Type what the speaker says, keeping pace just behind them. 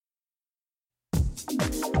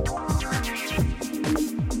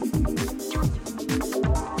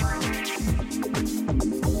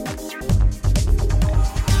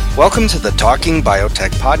Welcome to the Talking Biotech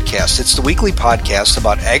podcast. It's the weekly podcast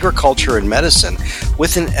about agriculture and medicine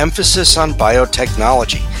with an emphasis on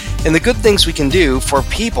biotechnology and the good things we can do for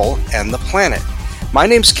people and the planet. My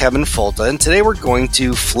name's Kevin Folta, and today we're going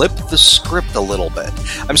to flip the script a little bit.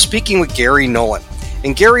 I'm speaking with Gary Nolan,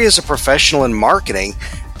 and Gary is a professional in marketing,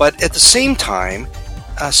 but at the same time,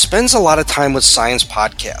 spends a lot of time with science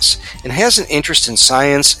podcasts and has an interest in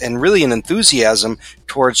science and really an enthusiasm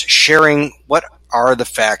towards sharing what are the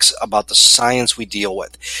facts about the science we deal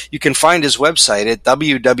with. You can find his website at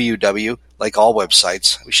www, like all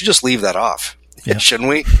websites. We should just leave that off, shouldn't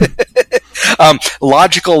we?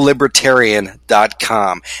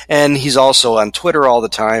 logicallibertarian.com. And he's also on Twitter all the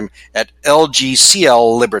time at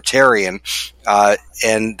LGCL Libertarian.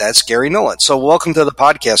 And that's Gary Nolan. So welcome to the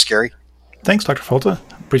podcast, Gary. Thanks, Dr. Folta.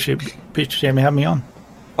 Appreciate having me on.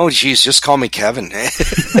 Oh, geez, just call me Kevin.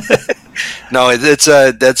 No, it's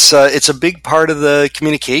a big part of the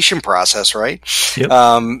communication process, right? Yep.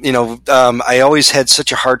 I always had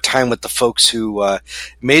such a hard time with the folks who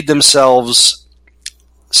made themselves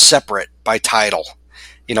separate by title.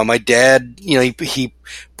 You know, my dad, he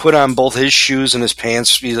put on both his shoes and his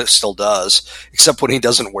pants. He still does, except when he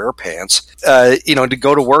doesn't wear pants. To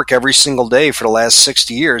go to work every single day for the last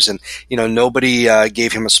 60 years, and nobody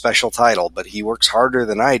gave him a special title, but he works harder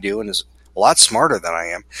than I do and is a lot smarter than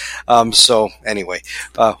I am. So anyway,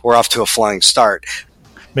 we're off to a flying start.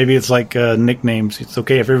 Maybe it's like nicknames. It's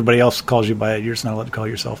okay if everybody else calls you by it. You're just not allowed to call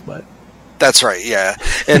yourself by it. That's right, yeah.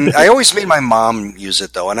 And I always made my mom use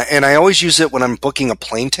it, though. And I always use it when I'm booking a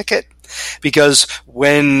plane ticket, because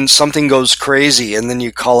when something goes crazy and then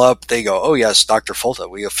you call up, they go, "Oh, yes, Dr. Folta,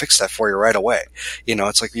 we'll fix that for you right away."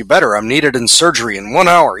 It's like, "You better. I'm needed in surgery in 1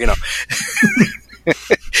 hour,"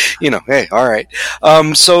 Hey, all right.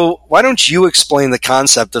 So why don't you explain the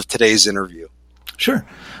concept of today's interview? Sure.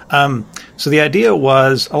 So the idea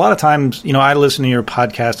was, a lot of times, I listen to your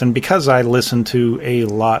podcast, and because I listen to a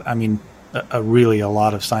lot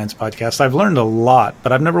of science podcasts, I've learned a lot,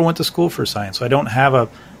 but I've never went to school for science, so I don't have a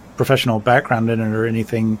professional background in it or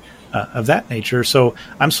anything of that nature. So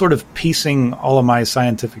I'm sort of piecing all of my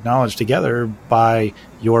scientific knowledge together by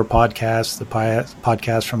your podcast, the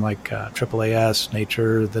podcast from like AAAS,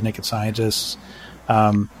 Nature, The Naked Scientists.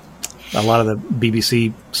 A lot of the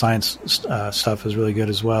BBC science stuff is really good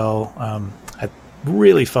as well. I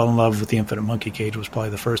really fell in love with The Infinite Monkey Cage, was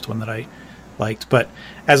probably the first one that I liked. But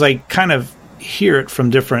as I kind of hear it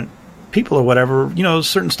from different people or whatever,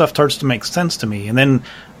 certain stuff starts to make sense to me. And then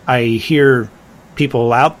I hear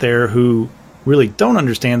people out there who really don't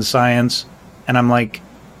understand science, and I'm like,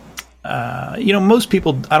 most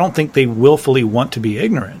people, I don't think they willfully want to be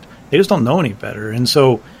ignorant. They just don't know any better. And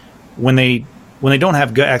so when they don't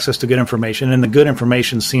have good access to good information, and the good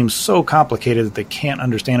information seems so complicated that they can't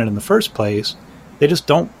understand it in the first place, they just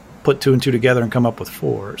don't put two and two together and come up with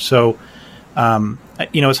four. So,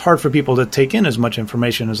 it's hard for people to take in as much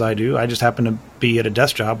information as I do. I just happen to be at a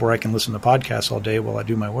desk job where I can listen to podcasts all day while I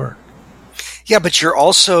do my work. Yeah, but you're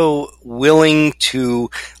also willing to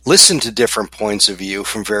listen to different points of view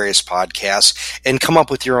from various podcasts and come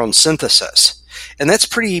up with your own synthesis. And that's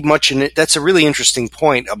pretty much that's a really interesting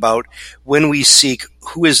point about when we seek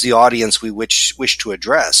who is the audience we wish to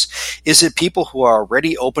address. Is it people who are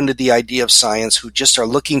already open to the idea of science, who just are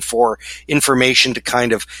looking for information to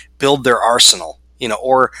kind of build their arsenal,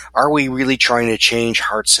 or are we really trying to change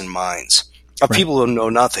hearts and minds of Right. people who know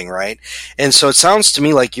nothing, right? And so it sounds to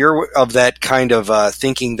me like you're of that kind of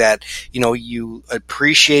thinking that, you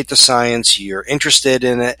appreciate the science, you're interested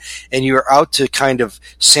in it, and you're out to kind of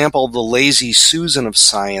sample the lazy Susan of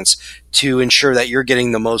science to ensure that you're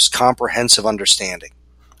getting the most comprehensive understanding.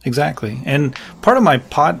 Exactly. And part of my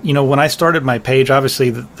when I started my page,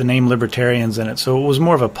 obviously the name Libertarian's in it, so it was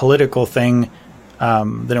more of a political thing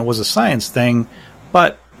than it was a science thing.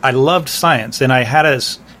 But I loved science, and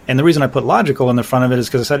and the reason I put logical in the front of it is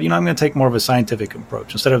because I said, I'm going to take more of a scientific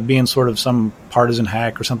approach. Instead of being sort of some partisan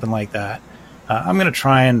hack or something like that, I'm going to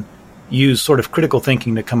try and use sort of critical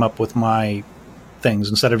thinking to come up with my things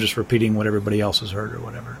instead of just repeating what everybody else has heard or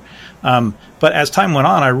whatever. But as time went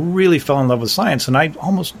on, I really fell in love with science, and I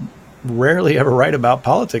almost rarely ever write about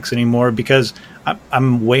politics anymore because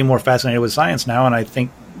I'm way more fascinated with science now, and I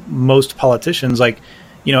think most politicians,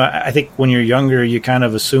 I think when you're younger, you kind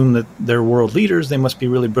of assume that they're world leaders. They must be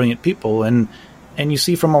really brilliant people. And you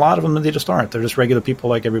see from a lot of them that they just aren't. They're just regular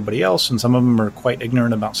people like everybody else. And some of them are quite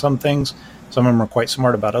ignorant about some things. Some of them are quite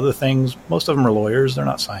smart about other things. Most of them are lawyers. They're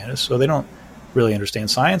not scientists. So they don't really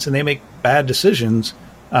understand science, and they make bad decisions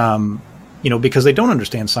because they don't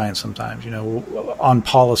understand science sometimes, on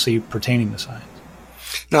policy pertaining to science.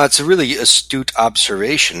 No, it's a really astute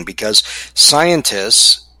observation, because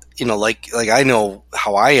scientists, like I know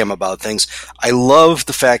how I am about things. I love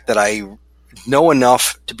the fact that I know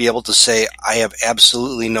enough to be able to say I have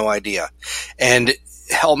absolutely no idea, and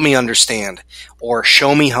help me understand, or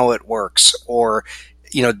show me how it works, or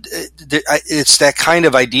it's that kind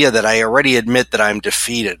of idea that I already admit that I'm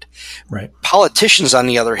defeated. Right. Politicians, on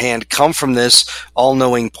the other hand, come from this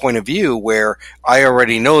all-knowing point of view where I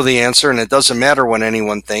already know the answer, and it doesn't matter what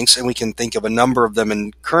anyone thinks. And we can think of a number of them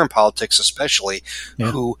in current politics, especially,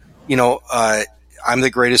 who, I'm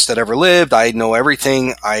the greatest that ever lived. I know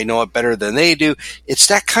everything. I know it better than they do. It's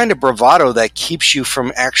that kind of bravado that keeps you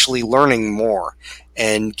from actually learning more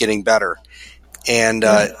and getting better. And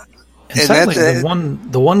sadly,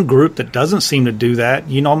 the one group that doesn't seem to do that,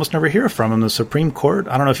 you almost never hear from them, the Supreme Court.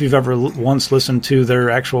 I don't know if you've ever once listened to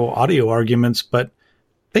their actual audio arguments, but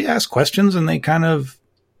they ask questions and they kind of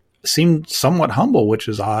seem somewhat humble, which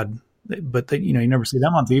is odd. But you never see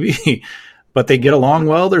them on TV. But they get along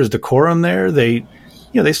well. There's decorum there. They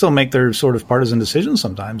still make their sort of partisan decisions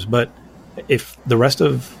sometimes. But if the rest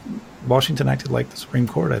of Washington acted like the Supreme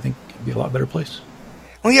Court, I think it'd be a lot better place.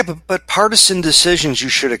 Well, yeah, but partisan decisions you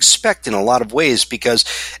should expect in a lot of ways, because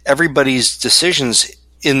everybody's decisions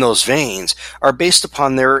in those veins are based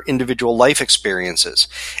upon their individual life experiences.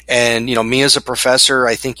 And, me as a professor,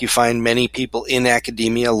 I think you find many people in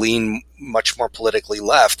academia lean much more politically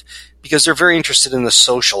left because they're very interested in the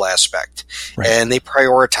social aspect, right, and they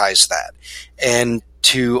prioritize that. And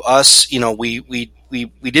to us, we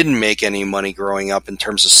didn't make any money growing up in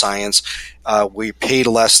terms of science. We paid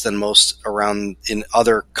less than most around in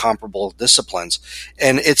other comparable disciplines.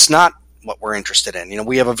 And it's not what we're interested in.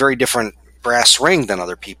 We have a very different brass ring than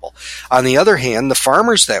other people. On the other hand, the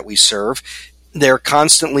farmers that we serve, they're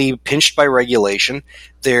constantly pinched by regulation.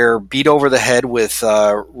 They're beat over the head with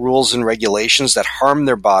rules and regulations that harm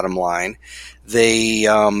their bottom line. They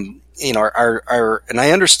and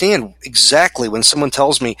I understand exactly when someone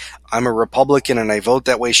tells me I'm a Republican and I vote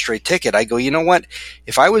that way straight ticket. I go, you know what?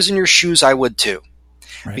 If I was in your shoes, I would too.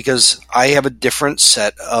 Right. Because I have a different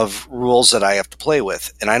set of rules that I have to play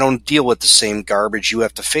with, and I don't deal with the same garbage you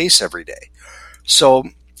have to face every day. So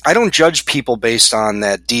I don't judge people based on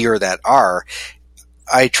that D or that R.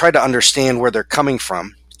 I try to understand where they're coming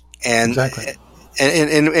from. And, exactly.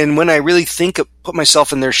 and when I really put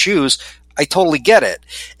myself in their shoes, I totally get it.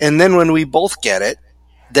 And then when we both get it,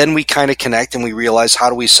 then we kind of connect and we realize, how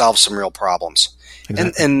do we solve some real problems?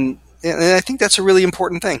 Exactly. And I think that's a really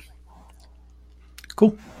important thing.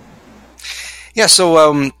 Cool. Yeah,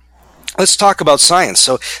 so let's talk about science.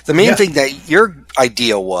 So the main thing that your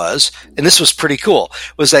idea was, and this was pretty cool,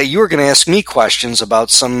 was that you were going to ask me questions about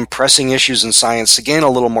some pressing issues in science to gain a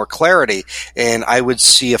little more clarity, and I would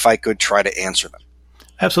see if I could try to answer them.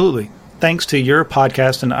 Absolutely. Thanks to your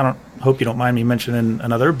podcast, and I hope you don't mind me mentioning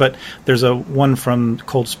another, but there's a one from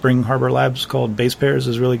Cold Spring Harbor Labs called Base Pairs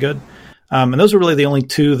is really good. And those are really the only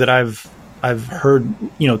two that I've heard,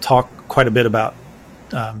 talk quite a bit about,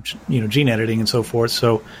 gene editing and so forth.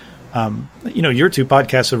 So, your two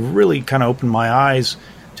podcasts have really kind of opened my eyes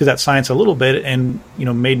to that science a little bit and,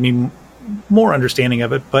 made me more understanding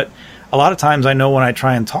of it. But a lot of times I know when I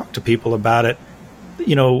try and talk to people about it,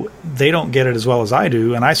 they don't get it as well as I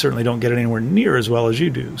do, and I certainly don't get it anywhere near as well as you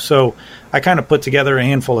do. So I kind of put together a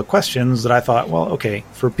handful of questions that I thought, well, okay,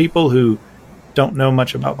 for people who don't know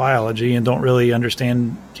much about biology and don't really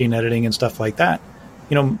understand gene editing and stuff like that,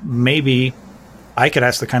 maybe I could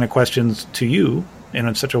ask the kind of questions to you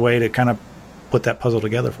in such a way to kind of put that puzzle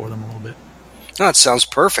together for them a little bit. No, it sounds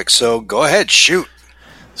perfect. So go ahead, shoot.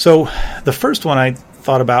 So the first one I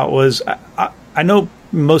thought about was, I know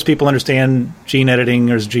most people understand gene editing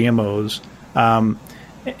as GMOs,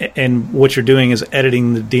 and what you're doing is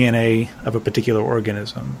editing the DNA of a particular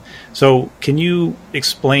organism. So can you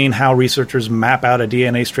explain how researchers map out a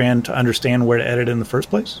DNA strand to understand where to edit in the first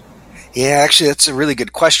place? Yeah, actually, that's a really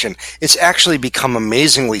good question. It's actually become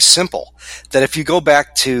amazingly simple. That if you go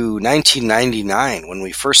back to 1999, when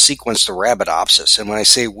we first sequenced the Arabidopsis, and when I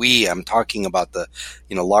say we, I'm talking about the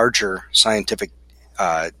larger scientific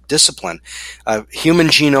discipline. Human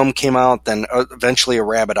genome came out, then eventually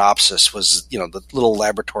Arabidopsis was, the little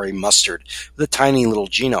laboratory mustard with a tiny little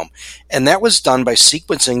genome. And that was done by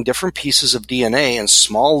sequencing different pieces of DNA in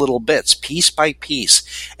small little bits, piece by piece,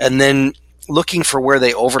 and then looking for where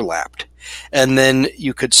they overlapped. And then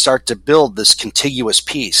you could start to build this contiguous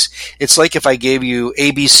piece. It's like if I gave you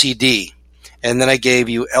ABCD, and then I gave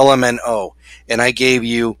you LMNO, and I gave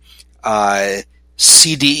you CDEF,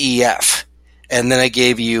 and then I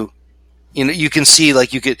gave you, you can see,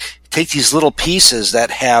 like, you could take these little pieces that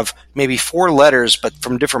have maybe 4 letters, but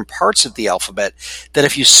from different parts of the alphabet, that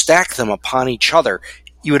if you stack them upon each other,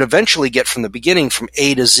 you would eventually get from the beginning from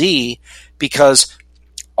A to Z, because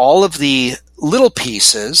all of the little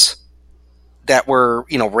pieces that were,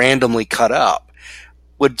 randomly cut up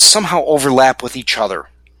would somehow overlap with each other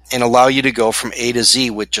and allow you to go from A to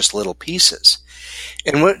Z with just little pieces.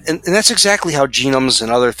 And that's exactly how genomes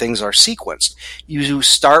and other things are sequenced. You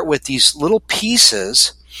start with these little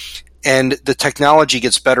pieces, and the technology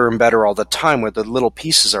gets better and better all the time, where the little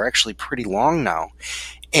pieces are actually pretty long now.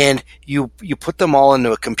 And you put them all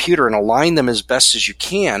into a computer and align them as best as you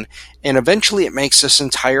can, and eventually it makes this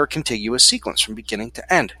entire contiguous sequence from beginning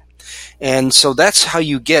to end. And so that's how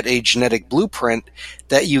you get a genetic blueprint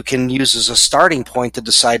that you can use as a starting point to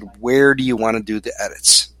decide where do you want to do the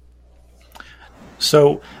edits.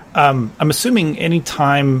 So I'm assuming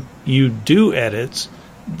anytime you do edits,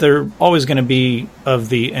 they're always going to be of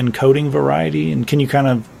the encoding variety. And can you kind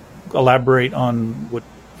of elaborate on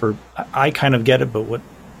I kind of get it, but what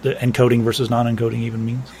the encoding versus non-encoding even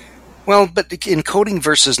means? Well, but encoding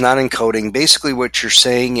versus non-encoding, basically what you're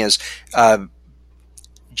saying is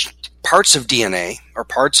parts of DNA or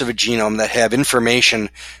parts of a genome that have information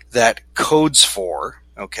that codes for,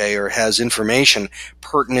 or has information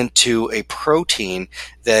pertinent to a protein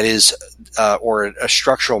that is, or a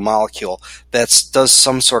structural molecule that does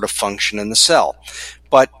some sort of function in the cell.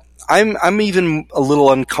 But I'm even a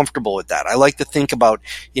little uncomfortable with that. I like to think about,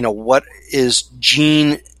 what is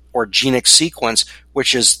gene or genic sequence,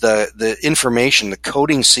 which is the information, the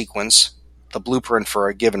coding sequence, the blueprint for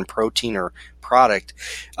a given protein or product,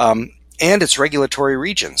 and its regulatory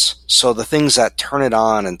regions. So the things that turn it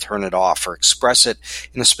on and turn it off, or express it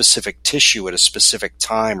in a specific tissue at a specific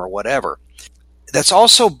time or whatever. That's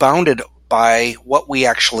also bounded by what we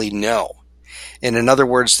actually know. And in other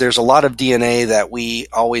words, there's a lot of DNA that we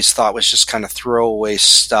always thought was just kind of throwaway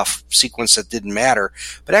stuff, sequence that didn't matter,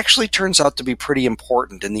 but actually turns out to be pretty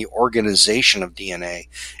important in the organization of DNA,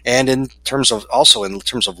 and in terms of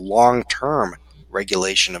long-term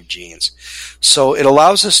regulation of genes. So it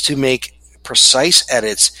allows us to make precise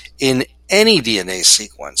edits in any DNA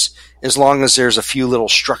sequence, as long as there's a few little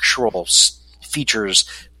structural features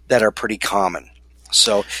that are pretty common.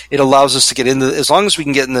 So it allows us to get as long as we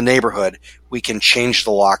can get in the neighborhood, we can change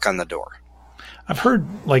the lock on the door. I've heard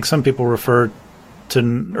some people refer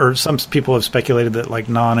to, or some people have speculated that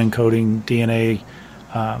non-encoding DNA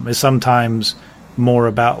is sometimes more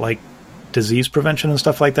about disease prevention and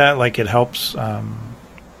stuff like that. It helps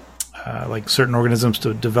certain organisms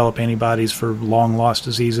to develop antibodies for long lost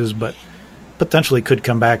diseases, but potentially could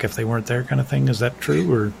come back if they weren't there, kind of thing. Is that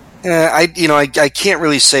true? Or I can't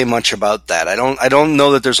really say much about that. I don't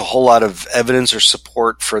know that there's a whole lot of evidence or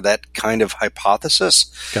support for that kind of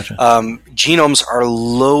hypothesis. Gotcha. Genomes are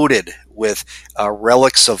loaded with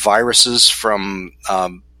relics of viruses from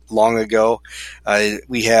long ago.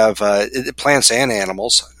 We have plants and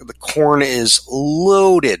animals. The corn is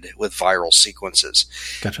loaded with viral sequences.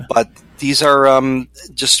 Gotcha. But these are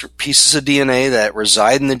just pieces of DNA that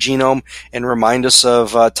reside in the genome and remind us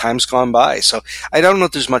of times gone by. So I don't know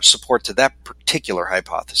if there's much support to that particular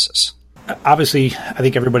hypothesis. Obviously, I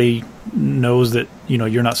think everybody knows that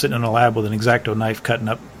you're not sitting in a lab with an X-Acto knife cutting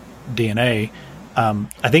up DNA.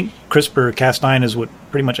 I think CRISPR-Cas9 is what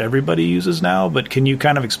pretty much everybody uses now, but can you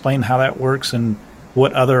kind of explain how that works and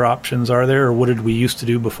what other options are there, or what did we used to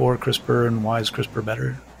do before CRISPR, and why is CRISPR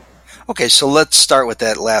better? Okay, so let's start with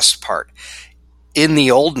that last part. In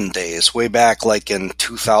the olden days, way back in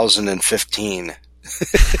 2015.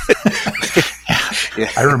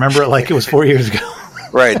 Yeah. I remember it like it was 4 years ago.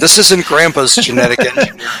 Right. This isn't Grandpa's genetic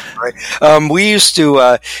engineering, right? We used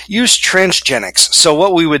to use transgenics. So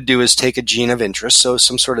what we would do is take a gene of interest, so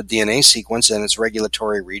some sort of DNA sequence in its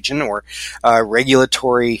regulatory region, or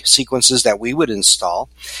regulatory sequences that we would install,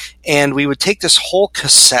 and we would take this whole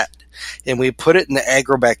cassette and we put it in the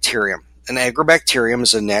agrobacterium. An agrobacterium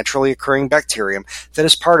is a naturally occurring bacterium that,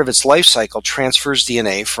 as part of its life cycle, transfers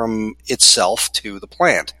DNA from itself to the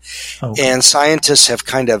plant. Okay. And scientists have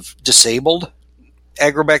kind of disabled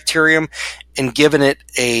agrobacterium and given it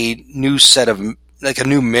a new set of, a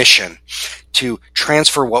new mission to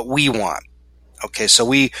transfer what we want. Okay, so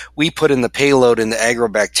we put in the payload in the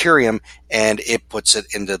agrobacterium, and it puts it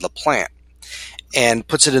into the plant and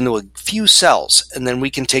puts it into a few cells, and then we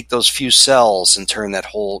can take those few cells and turn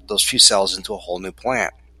those few cells into a whole new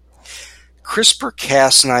plant.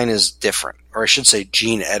 CRISPR-Cas9 is different, or I should say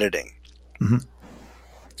gene editing. Mm-hmm.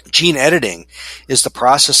 Gene editing is the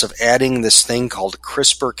process of adding this thing called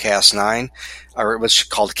CRISPR-Cas9, or what's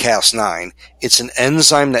called Cas9. It's an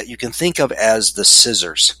enzyme that you can think of as the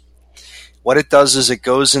scissors. What it does is it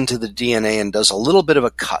goes into the DNA and does a little bit of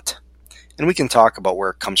a cut. And we can talk about where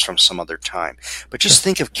it comes from some other time. But just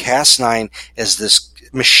think of Cas9 as this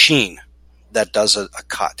machine that does a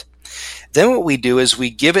cut. Then what we do is we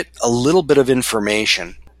give it a little bit of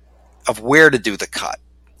information of where to do the cut.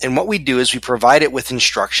 And what we do is we provide it with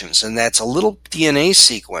instructions, and that's a little DNA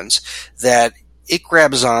sequence that it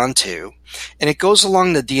grabs onto, and it goes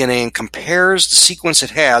along the DNA and compares the sequence it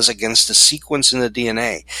has against the sequence in the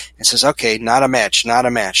DNA. It says, okay, not a match, not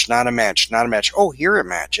a match, not a match, not a match. Oh, here it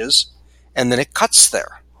matches. And then it cuts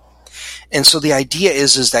there. And so the idea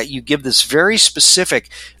is that you give this very specific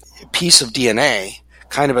piece of DNA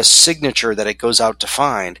kind of a signature that it goes out to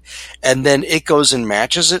find, and then it goes and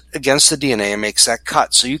matches it against the DNA and makes that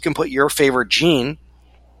cut. So you can put your favorite gene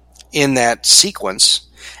in that sequence,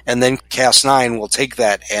 and then Cas9 will take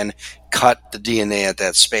that and cut the DNA at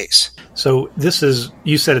that space. So this is,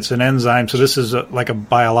 you said it's an enzyme, so this is like a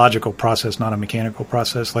biological process, not a mechanical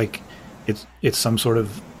process, like it's some sort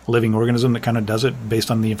of living organism that kind of does it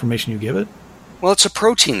based on the information you give it? Well, it's a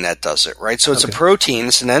protein that does it, right? So it's a protein,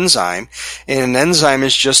 it's an enzyme, and an enzyme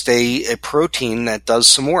is just a protein that does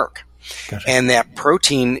some work. Gotcha. And that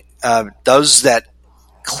protein does that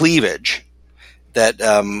cleavage, that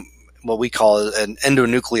what we call an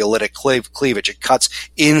endonucleolytic cleavage. It cuts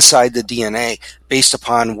inside the DNA based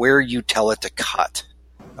upon where you tell it to cut.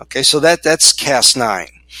 Okay, so that's Cas9.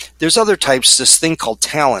 There's other types, this thing called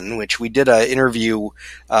talon, which we did an interview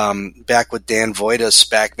back with Dan Voitas,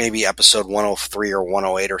 back maybe episode 103 or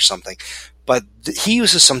 108 or something. But he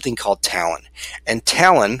uses something called talon. And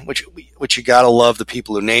talon, which you gotta love the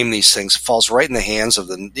people who name these things, falls right in the hands of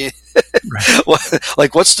the... Right.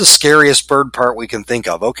 Like, what's the scariest bird part we can think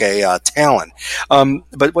of? Okay, talon.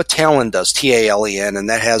 But what talon does, T-A-L-E-N, and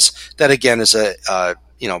that again is a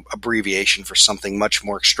abbreviation for something much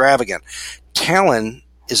more extravagant. Talon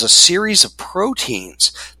is a series of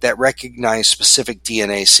proteins that recognize specific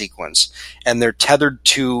DNA sequence, and they're tethered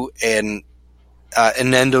to an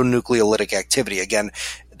endonucleolytic activity. Again,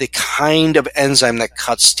 the kind of enzyme that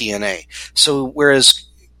cuts DNA. So whereas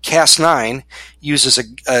Cas9 uses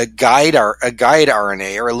a guide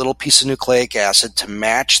RNA, or a little piece of nucleic acid, to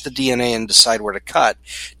match the DNA and decide where to cut,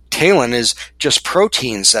 talon is just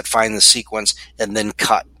proteins that find the sequence and then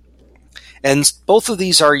cut. And both of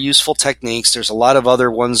these are useful techniques. There's a lot of other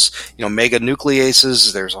ones,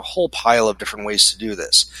 meganucleases. There's a whole pile of different ways to do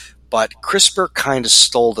this. But CRISPR kind of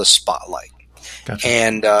stole the spotlight. Gotcha.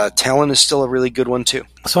 And talon is still a really good one, too.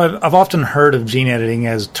 So I've often heard of gene editing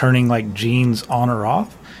as turning like genes on or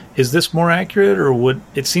off. Is this more accurate, or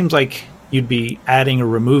it seems like you'd be adding or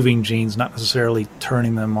removing genes, not necessarily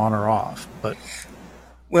turning them on or off? But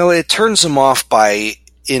well, it turns them off by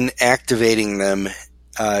inactivating them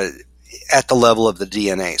at the level of the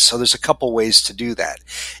DNA. So there's a couple ways to do that.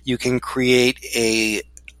 You can create a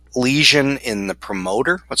lesion in the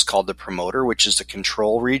promoter, what's called the promoter, which is the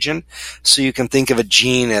control region. So you can think of a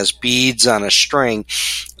gene as beads on a string,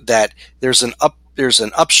 that there's an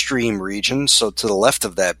upstream region, so to the left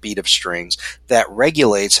of that bead of strings, that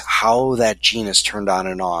regulates how that gene is turned on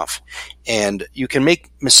and off. And you can make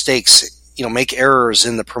mistakes, make errors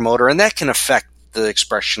in the promoter, and that can affect the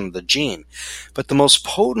expression of the gene. But the most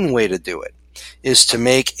potent way to do it is to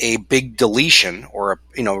make a big deletion, or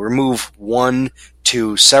remove one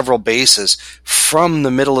to several bases from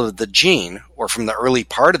the middle of the gene, or from the early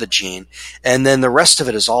part of the gene, and then the rest of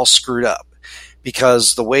it is all screwed up,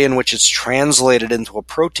 because the way in which it's translated into a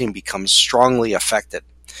protein becomes strongly affected.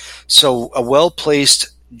 So a well-placed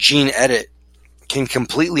gene edit can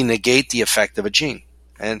completely negate the effect of a gene.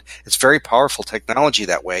 And it's very powerful technology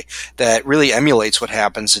that way, that really emulates what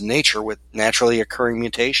happens in nature with naturally occurring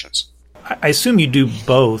mutations. I assume you do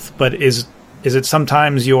both, but is it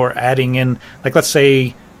sometimes you're adding in, like, let's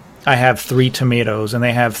say I have 3 tomatoes and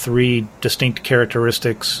they have 3 distinct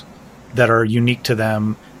characteristics that are unique to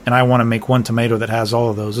them, and I want to make one tomato that has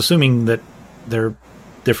all of those, assuming that they're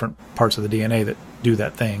different parts of the DNA that do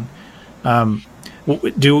that thing.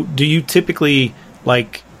 Do you typically,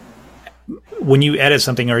 like, when you edit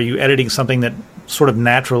something, are you editing something that sort of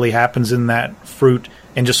naturally happens in that fruit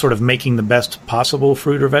and just sort of making the best possible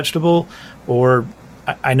fruit or vegetable? Or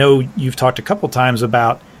I know you've talked a couple times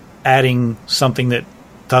about adding something that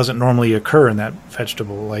doesn't normally occur in that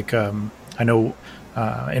vegetable. Like, I know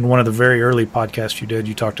in one of the very early podcasts you did,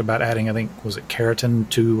 you talked about adding, I think, was it keratin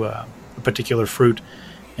to a particular fruit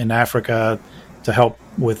in Africa to help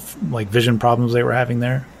with like vision problems they were having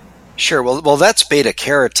there? Sure. Well, that's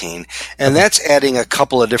beta-carotene, and that's adding a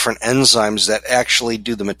couple of different enzymes that actually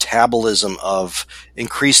do the metabolism of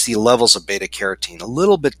increase the levels of beta-carotene. A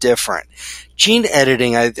little bit different. Gene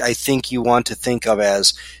editing, I think you want to think of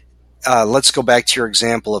as let's go back to your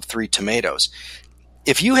example of 3 tomatoes.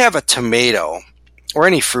 If you have a tomato or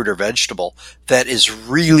any fruit or vegetable that is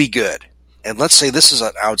really good, and let's say this is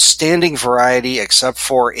an outstanding variety except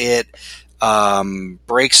for it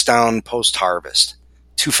breaks down post-harvest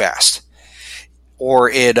too fast, or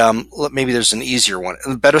it maybe there's an easier one,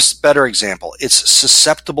 a better example, it's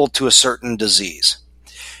susceptible to a certain disease.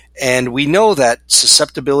 And we know that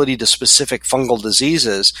susceptibility to specific fungal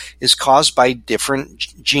diseases is caused by different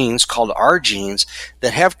genes called R genes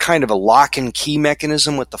that have kind of a lock and key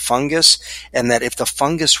mechanism with the fungus, and that if the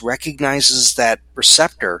fungus recognizes that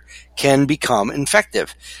receptor, can become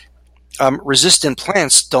infective. Resistant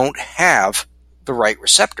plants don't have the right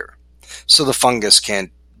receptor, so the fungus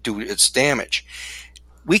can't do its damage.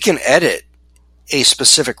 We can edit a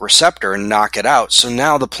specific receptor and knock it out, so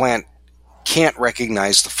now the plant can't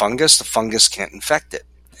recognize the fungus can't infect it.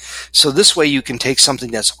 So this way you can take something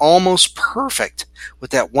that's almost perfect with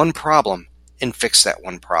that one problem and fix that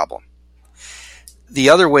one problem. The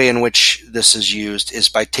other way in which this is used is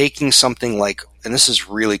by taking something like, and this is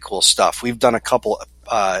really cool stuff, we've done a couple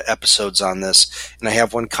episodes on this, and I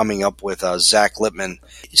have one coming up with Zach Lippman.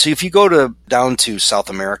 So if you go down to South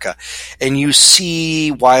America and you see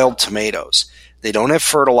wild tomatoes, they don't have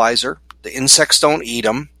fertilizer, the insects don't eat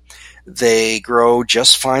them, they grow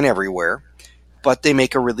just fine everywhere, but they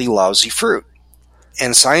make a really lousy fruit.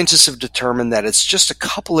 And scientists have determined that it's just a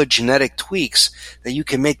couple of genetic tweaks that you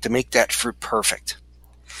can make to make that fruit perfect.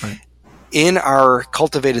 Right. In our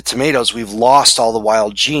cultivated tomatoes, we've lost all the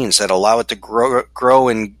wild genes that allow it to grow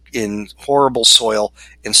in horrible soil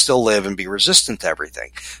and still live and be resistant to everything.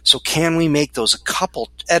 So can we make those a couple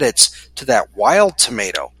edits to that wild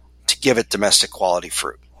tomato to give it domestic quality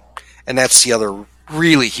fruit? And that's the other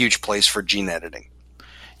really huge place for gene editing.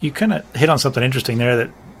 You kind of hit on something interesting there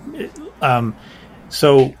that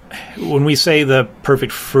so when we say the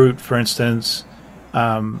perfect fruit, for instance,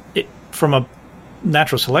 from a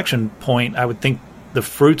natural selection point, I would think the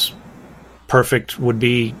fruits perfect would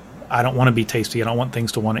be, I don't want to be tasty, I don't want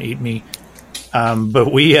things to want to eat me,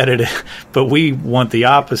 but we edit it, but we want the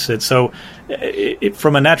opposite. So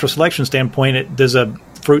from a natural selection standpoint, does a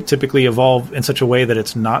fruit typically evolve in such a way that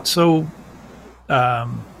it's not so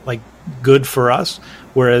good for us,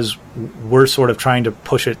 whereas we're sort of trying to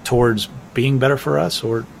push it towards being better for us?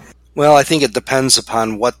 Or, well, I think it depends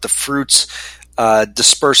upon what the fruit's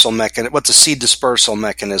dispersal mechanism, what the seed dispersal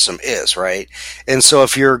mechanism is, right? And so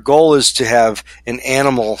if your goal is to have an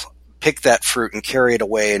animal pick that fruit and carry it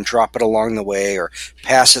away and drop it along the way or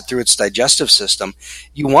pass it through its digestive system,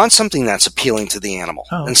 you want something that's appealing to the animal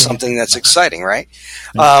and something that's exciting, right?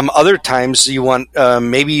 Yeah. Other times you want,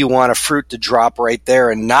 maybe you want a fruit to drop right there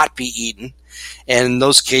and not be eaten. And in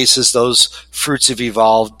those cases, those fruits have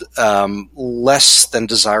evolved less than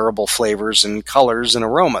desirable flavors and colors and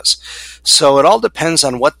aromas. So it all depends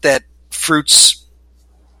on what that fruit's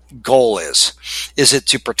goal is. Is it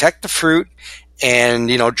to protect the fruit and,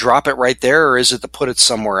 drop it right there, or is it to put it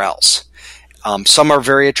somewhere else? Some are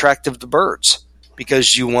very attractive to birds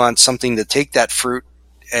because you want something to take that fruit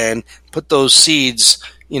and put those seeds,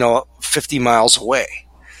 50 miles away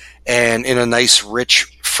and in a nice,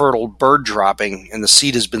 rich, fertile bird dropping, and the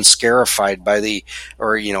seed has been scarified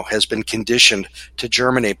has been conditioned to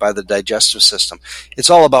germinate by the digestive system. It's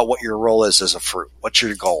all about what your role is as a fruit. What's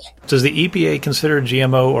your goal? Does the EPA consider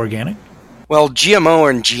GMO organic? Well, GMO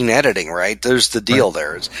and gene editing, right? There's the deal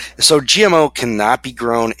there. So GMO cannot be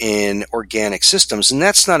grown in organic systems, and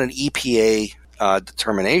that's not an EPA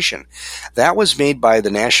determination. That was made by the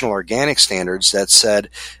National Organic Standards that said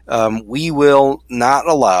we will not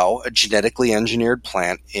allow a genetically engineered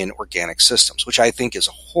plant in organic systems, which I think is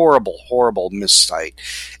a horrible, horrible miscite.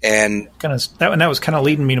 And that was kind of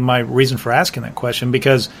leading me to my reason for asking that question,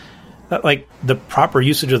 because like the proper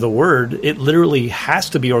usage of the word, it literally has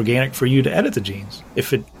to be organic for you to edit the genes.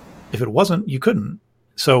 If it wasn't, you couldn't.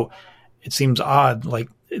 So it seems odd. Like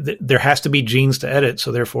there has to be genes to edit,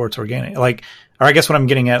 so therefore it's organic. Like, or I guess what I'm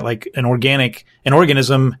getting at, like an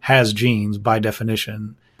organism has genes by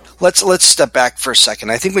definition. Let's step back for a second.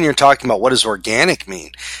 I think when you're talking about what does organic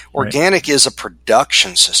mean, organic is a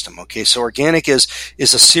production system. Okay, so organic is a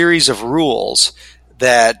series of rules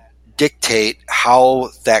that dictate how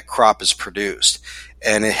that crop is produced.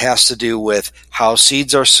 And it has to do with how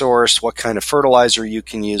seeds are sourced, what kind of fertilizer you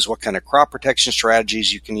can use, what kind of crop protection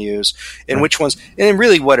strategies you can use, and which ones. And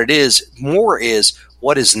really what it is, more is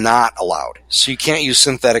what is not allowed. So you can't use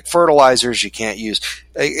synthetic fertilizers, you can't use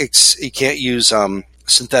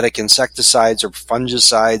synthetic insecticides or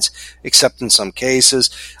fungicides, except in some cases.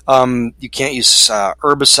 You can't use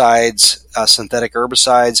herbicides, synthetic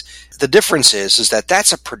herbicides. The difference is that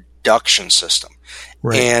that's a production system.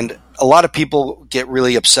 Right. And a lot of people get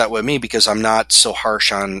really upset with me because I'm not so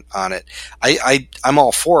harsh on it. I'm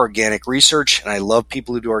all for organic research, and I love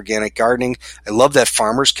people who do organic gardening. I love that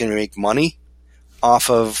farmers can make money off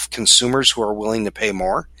of consumers who are willing to pay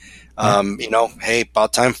more. Hey,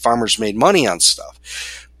 about time farmers made money on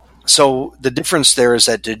stuff. So the difference there is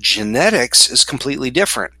that the genetics is completely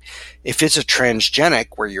different. If it's a transgenic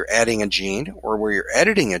where you're adding a gene or where you're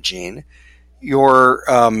editing a gene, you're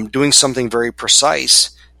doing something very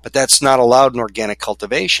precise, but that's not allowed in organic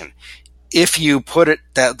cultivation. If you put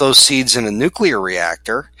those seeds in a nuclear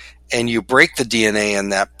reactor and you break the DNA in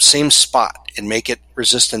that same spot and make it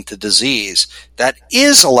resistant to disease, that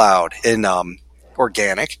is allowed in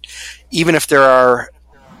organic, even if there are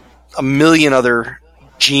a million other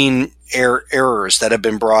gene errors that have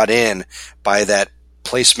been brought in by that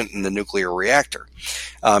placement in the nuclear reactor.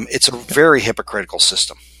 It's a very hypocritical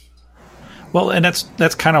system. Well, and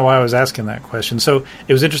that's kind of why I was asking that question. So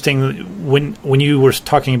it was interesting when you were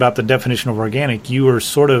talking about the definition of organic, you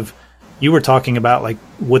were talking about like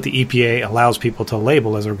what the EPA allows people to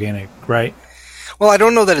label as organic, right? Well, I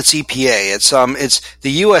don't know that it's EPA. It's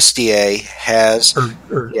the USDA has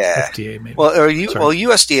FDA maybe. Well,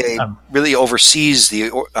 USDA really oversees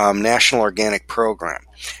the National Organic Program,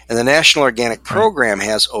 and the National Organic Program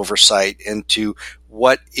has oversight into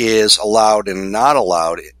what is allowed and not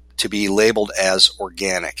allowed to be labeled as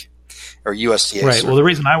organic, or USDA. Right. Well, the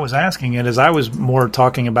reason I was asking it is I was more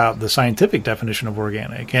talking about the scientific definition of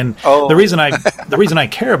organic, and the reason I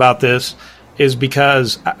care about this is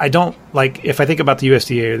because I don't like, if I think about the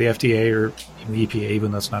USDA or the FDA or even the EPA,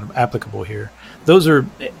 even though that's not applicable here,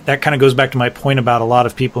 that kind of goes back to my point about a lot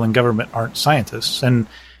of people in government aren't scientists,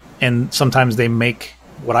 and sometimes they make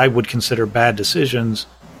what I would consider bad decisions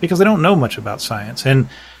because they don't know much about science. And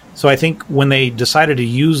so I think when they decided to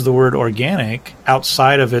use the word organic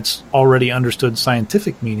outside of its already understood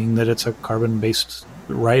scientific meaning, that it's a carbon-based,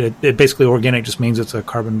 right? It basically, organic just means it's a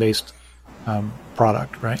carbon-based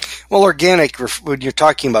product, right? Well, organic, when you're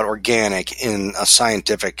talking about organic in a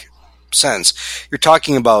scientific sense, you're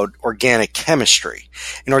talking about organic chemistry.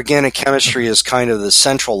 And organic chemistry is kind of the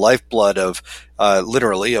central lifeblood of,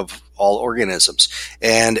 literally, of all organisms.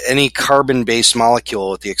 And any carbon-based molecule,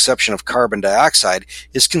 with the exception of carbon dioxide,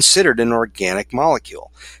 is considered an organic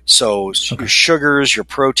molecule. So your sugars, your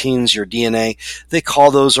proteins, your DNA, they call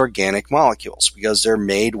those organic molecules because they're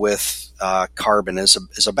made with carbon as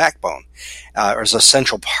a backbone, or as a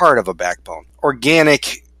central part of a backbone.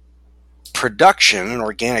 Organic production and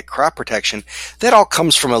organic crop protection, that all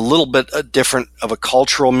comes from a little bit different of a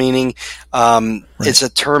cultural meaning. It's a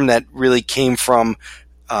term that really came from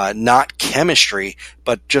not chemistry,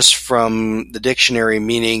 but just from the dictionary,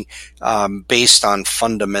 meaning based on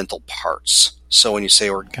fundamental parts. So when you say,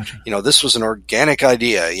 this was an organic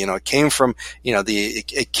idea, it came from,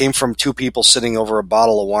 it came from two people sitting over a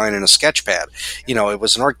bottle of wine and a sketch pad. It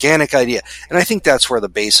was an organic idea. And I think that's where the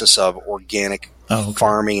basis of organic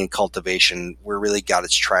farming and cultivation really got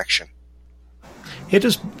its traction.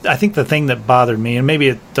 I think the thing that bothered me, and maybe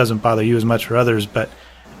it doesn't bother you as much or others, but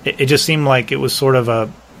it just seemed like it was sort of a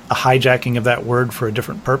hijacking of that word for a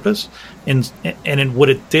different purpose. And what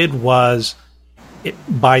it did was,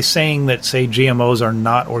 by saying that, say, GMOs are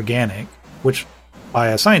not organic, which by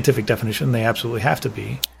a scientific definition they absolutely have to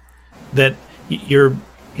be, that you're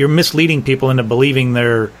misleading people into believing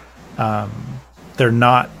they're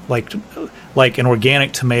not like an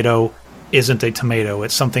organic tomato isn't a tomato.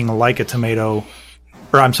 It's something like a tomato,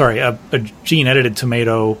 or I'm sorry, a gene edited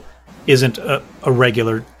tomato isn't a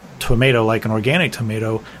regular tomato like an organic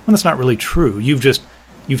tomato, when that's not really true.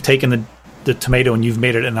 You've taken the tomato and you've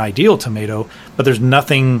made it an ideal tomato, but there's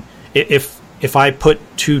nothing. If I put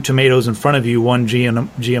two tomatoes in front of you, one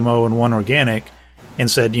GMO and one organic, and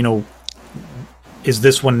said, is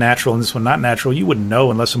this one natural and this one not natural, you wouldn't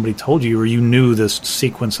know unless somebody told you, or you knew the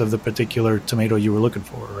sequence of the particular tomato you were looking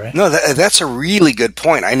for, right? No, that's a really good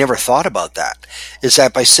point. I never thought about that. Is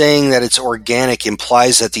that by saying that it's organic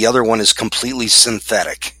implies that the other one is completely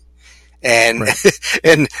synthetic and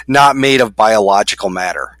and not made of biological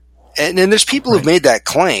matter. And there's people who've made that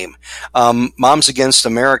claim. Moms Against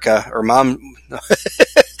America, or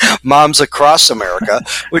Moms Across America,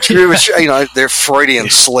 which they're Freudian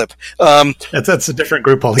slip. That's a different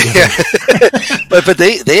group altogether. Yeah. but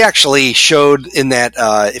they actually showed in that,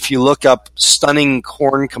 if you look up stunning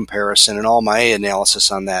corn comparison and all my analysis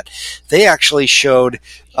on that, they actually showed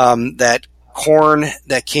that corn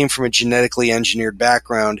that came from a genetically engineered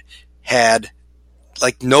background had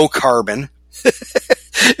like no carbon.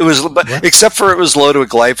 It was, What? except for it was loaded with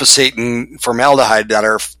glyphosate and formaldehyde that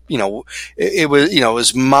are, it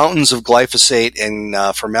was mountains of glyphosate and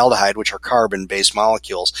formaldehyde, which are carbon-based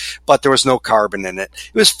molecules, but there was no carbon in it.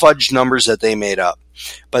 It was fudged numbers that they made up.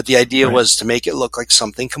 But the idea was to make it look like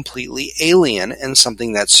something completely alien and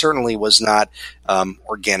something that certainly was not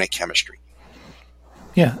organic chemistry.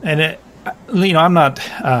 Yeah, and I'm not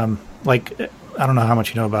I don't know how much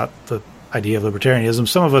you know about the idea of libertarianism.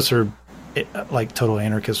 Some of us are like total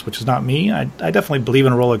anarchists, which is not me. I definitely believe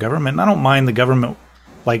in a role of government, and I don't mind the government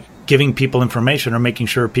like giving people information or making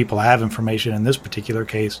sure people have information in this particular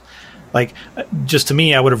case. Like, just to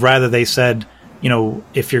me, I would have rather they said,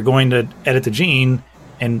 if you're going to edit the gene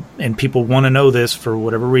and people want to know this for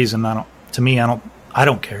whatever reason, I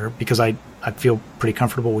don't care, because I feel pretty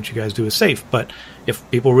comfortable what you guys do is safe. But if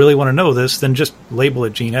people really want to know this, then just label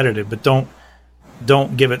it gene edited, but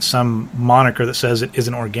don't give it some moniker that says it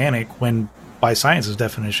isn't organic when by science's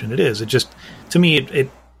definition it is. It just, to me,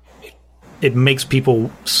 it makes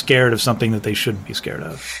people scared of something that they shouldn't be scared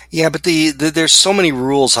of. Yeah, but there's so many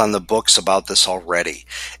rules on the books about this already.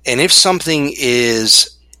 And if something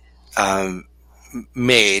is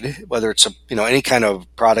made, whether it's any kind of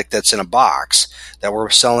product that's in a box that we're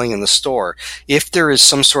selling in the store, if there is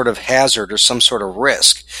some sort of hazard or some sort of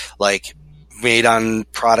risk, like made on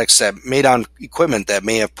equipment that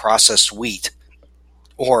may have processed wheat,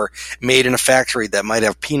 or made in a factory that might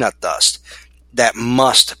have peanut dust, that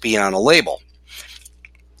must be on a label.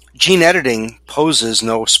 Gene editing poses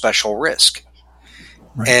no special risk.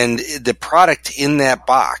 Right. And the product in that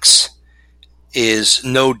box is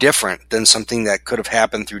no different than something that could have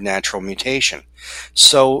happened through natural mutation.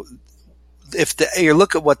 So if you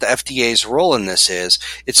look at what the FDA's role in this is,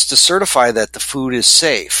 it's to certify that the food is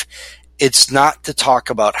safe. It's not to talk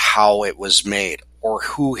about how it was made or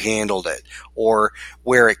who handled it or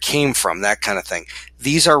where it came from, that kind of thing.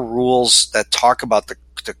 These are rules that talk about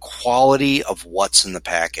the quality of what's in the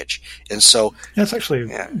package. And so that's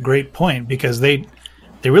actually a great point, because they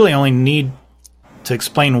really only need to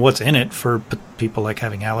explain what's in it for people like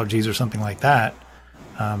having allergies or something like that.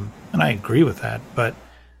 And I agree with that, but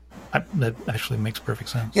that actually makes perfect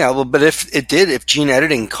sense. Yeah, well, but if gene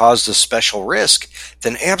editing caused a special risk,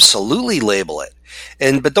 then absolutely label it.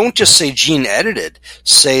 But don't just say gene edited.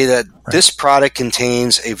 Say that this product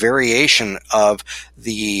contains a variation of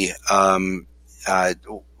the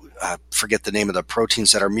forget the name of the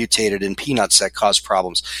proteins that are mutated in peanuts that cause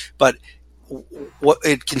problems, but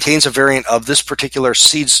it contains a variant of this particular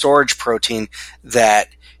seed storage protein that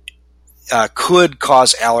could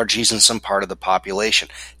cause allergies in some part of the population.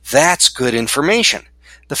 That's good information.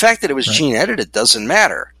 The fact that it was gene edited doesn't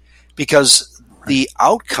matter, because the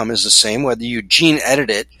outcome is the same whether you gene edit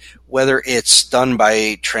it, whether it's done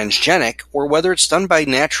by transgenic or whether it's done by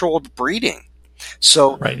natural breeding.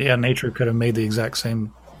 So nature could have made the exact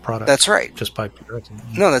same product. That's right. Just by correcting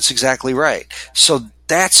it. No, that's exactly right. So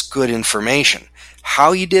that's good information.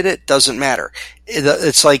 How you did it doesn't matter.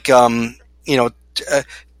 It's like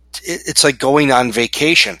it's like going on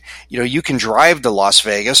vacation. You can drive to Las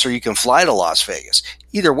Vegas or you can fly to Las Vegas.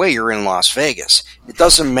 Either way, you're in Las Vegas. It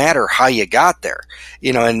doesn't matter how you got there.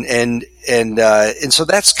 And so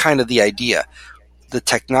that's kind of the idea. The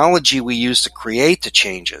technology we use to create the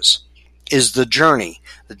changes is the journey.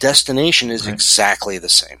 The destination is exactly the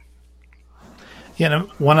same. Yeah,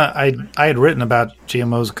 I had written about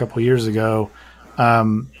GMOs a couple of years ago,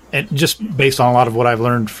 and just based on a lot of what I've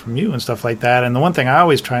learned from you and stuff like that. And the one thing I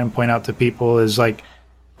always try and point out to people is, like,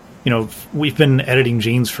 we've been editing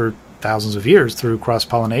genes for thousands of years through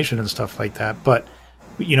cross-pollination and stuff like that. But,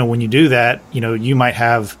 when you do that, you might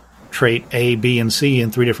have trait A, B, and C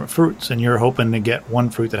in 3 different fruits, and you're hoping to get one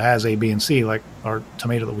fruit that has A, B, and C, like our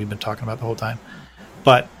tomato that we've been talking about the whole time.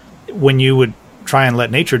 But when you would try and let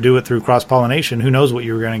nature do it through cross-pollination, who knows what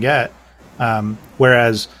you were going to get.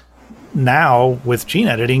 Whereas now with gene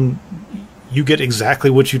editing, you get exactly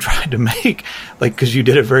what you tried to make, like, because you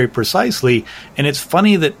did it very precisely. And it's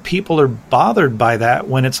funny that people are bothered by that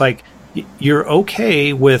when it's like, you're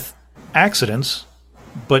okay with accidents,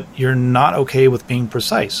 but you're not okay with being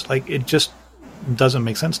precise. Like, it just doesn't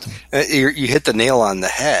make sense to me. You hit the nail on the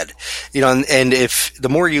head. And if the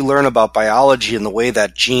more you learn about biology and the way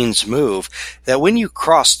that genes move, that when you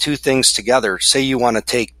cross 2 things together, say you want to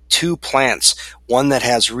take 2 plants, one that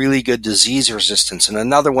has really good disease resistance and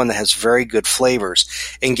another one that has very good flavors,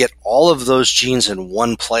 and get all of those genes in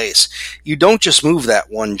one place, you don't just move that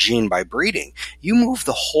one gene by breeding. You move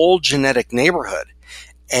the whole genetic neighborhood.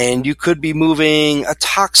 And you could be moving a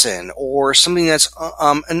toxin or something that's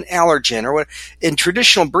an allergen or what. In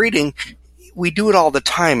traditional breeding, we do it all the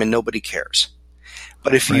time and nobody cares.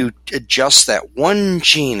 But if you adjust that one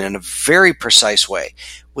gene in a very precise way,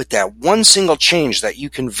 with that one single change that you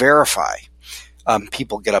can verify,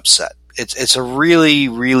 people get upset. It's a really,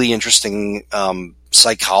 really interesting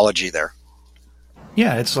psychology there.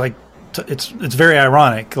 Yeah, it's like it's very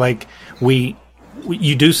ironic. Like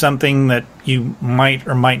you do something that you might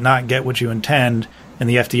or might not get what you intend, and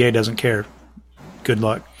the FDA doesn't care. Good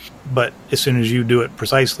luck. But as soon as you do it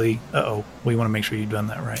precisely, we want to make sure you've done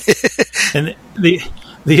that right. And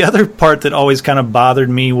the other part that always kind of bothered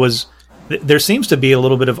me was there seems to be a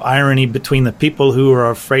little bit of irony between the people who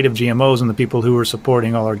are afraid of GMOs and the people who are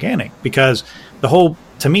supporting all organic. Because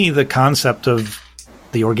to me, the concept of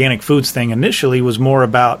the organic foods thing initially was more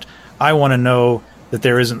about, I want to know that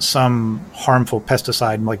there isn't some harmful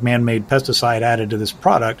pesticide, like man-made pesticide added to this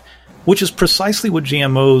product, which is precisely what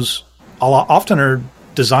GMOs often are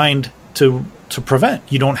designed to prevent.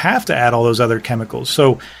 You don't have to add all those other chemicals.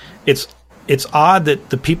 So it's odd that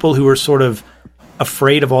the people who are sort of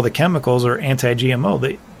afraid of all the chemicals are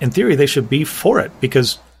anti-GMO. In theory, they should be for it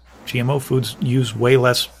because GMO foods use way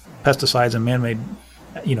less pesticides and man-made,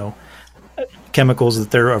 chemicals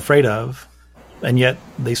that they're afraid of. And yet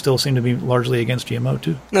they still seem to be largely against GMO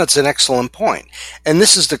too. That's an excellent point. And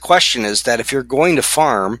this is the question, is that if you're going to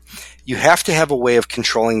farm, you have to have a way of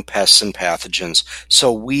controlling pests and pathogens.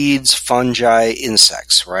 So weeds, fungi,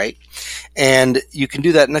 insects, right? And you can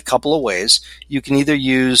do that in a couple of ways. You can either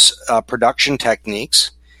use production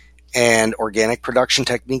techniques, and organic production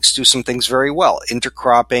techniques do some things very well.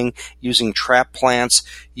 Intercropping, using trap plants,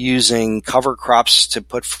 using cover crops to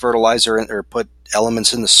put fertilizer in, or put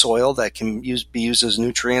elements in the soil that can be used as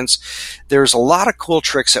nutrients. There's a lot of cool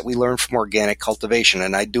tricks that we learn from organic cultivation,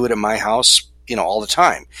 and I do it at my house, all the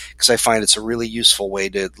time, because I find it's a really useful way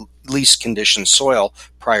to at least condition soil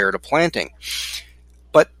prior to planting.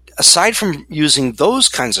 But aside from using those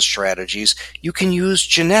kinds of strategies, you can use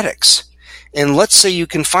genetics. And let's say you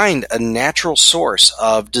can find a natural source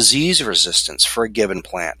of disease resistance for a given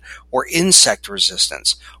plant, or insect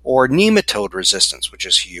resistance, or nematode resistance, which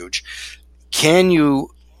is huge. Can you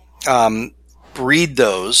breed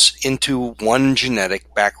those into one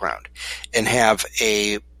genetic background and have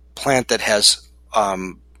a plant that has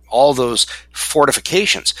all those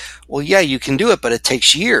fortifications? Well, yeah, you can do it, but it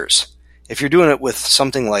takes years. If you're doing it with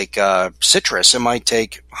something like citrus, it might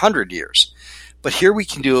take 100 years. But here we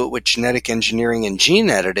can do it with genetic engineering and gene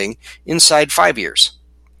editing inside 5 years.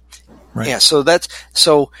 Right. Yeah, so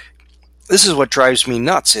this is what drives me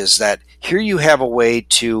nuts, is that here you have a way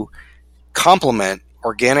to complement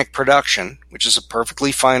organic production, which is a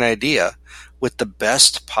perfectly fine idea, with the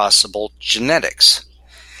best possible genetics.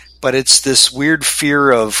 But it's this weird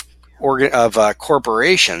fear of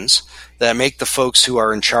corporations that make the folks who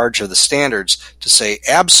are in charge of the standards to say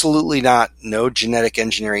absolutely not, no genetic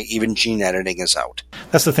engineering, even gene editing is out.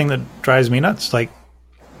 That's the thing that drives me nuts. Like,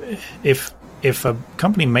 if a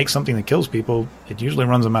company makes something that kills people, it usually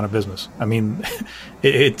runs them out of business. I mean,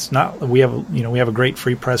 it's not. We have a great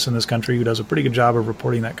free press in this country who does a pretty good job of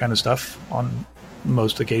reporting that kind of stuff on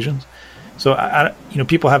most occasions. So,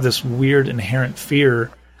 people have this weird inherent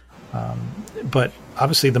fear, but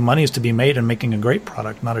obviously the money is to be made in making a great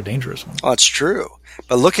product, not a dangerous one. Oh, that's true.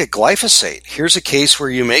 But look at glyphosate. Here's a case where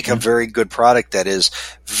you make a very good product that is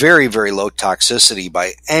very, very low toxicity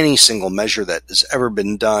by any single measure that has ever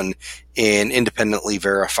been done in independently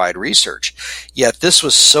verified research. Yet this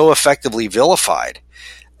was so effectively vilified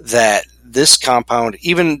that this compound,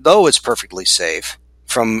 even though it's perfectly safe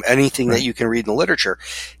from anything that you can read in the literature,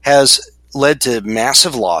 has led to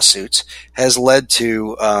massive lawsuits, has led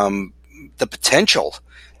to the potential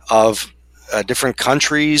of different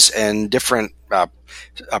countries and different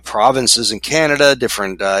provinces in Canada,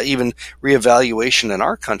 different even reevaluation in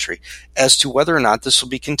our country as to whether or not this will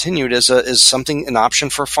be continued as an option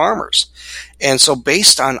for farmers. And so,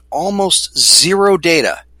 based on almost zero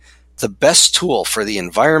data, the best tool for the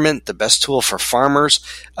environment, the best tool for farmers,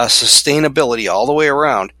 sustainability all the way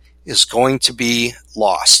around, is going to be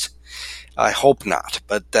lost. I hope not,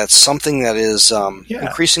 but that's something that is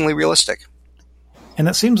increasingly realistic. And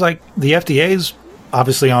it seems like the FDA's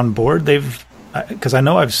obviously on board. Because I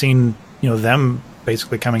know I've seen them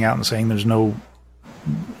basically coming out and saying there's no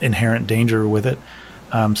inherent danger with it.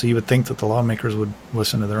 So you would think that the lawmakers would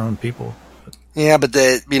listen to their own people. Yeah, but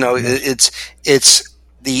it's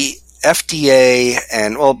the FDA,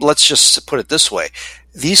 and let's just put it this way.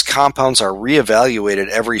 These compounds are reevaluated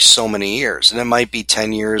every so many years, and it might be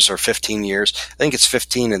 10 years or 15 years. I think it's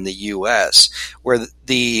 15 in the U.S., where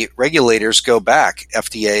the regulators go back,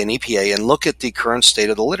 FDA and EPA, and look at the current state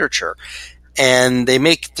of the literature. And they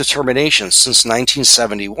make determinations since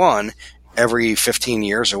 1971, every 15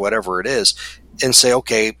 years or whatever it is, and say,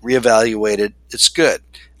 okay, reevaluate it, it's good.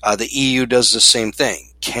 The EU does the same thing.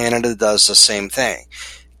 Canada does the same thing.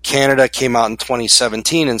 Canada came out in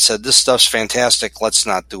 2017 and said, this stuff's fantastic, let's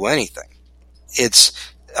not do anything. It's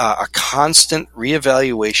a constant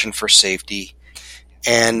reevaluation for safety.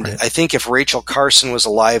 And Right. I think if Rachel Carson was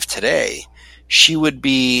alive today, she would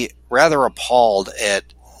be rather appalled at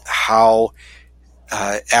how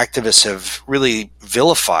activists have really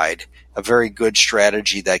vilified a very good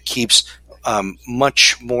strategy that keeps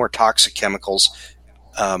much more toxic chemicals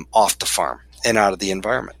off the farm and out of the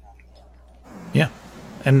environment. Yeah.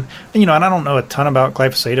 And and I don't know a ton about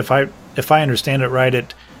glyphosate. If I understand it right,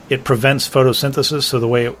 it prevents photosynthesis. So the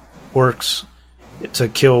way it works to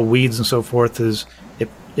kill weeds and so forth is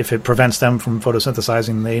if it prevents them from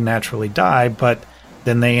photosynthesizing, they naturally die. But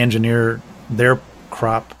then they engineer their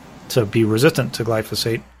crop to be resistant to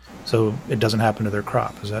glyphosate, so it doesn't happen to their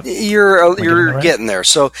crop. Is that you're right? getting there?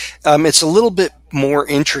 So it's a little bit more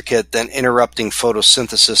intricate than interrupting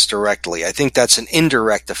photosynthesis directly. I think that's an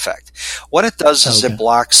indirect effect. What it does is it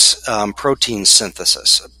blocks protein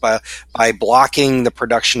synthesis by blocking the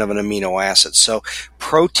production of an amino acid. So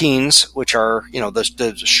proteins, which are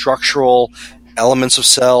the structural elements of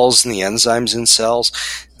cells and the enzymes in cells,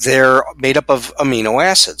 they're made up of amino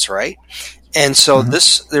acids, right? And so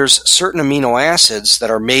there's certain amino acids that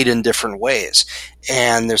are made in different ways.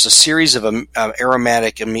 And there's a series of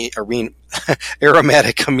aromatic amino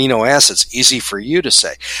acids, easy for you to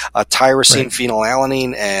say, tyrosine,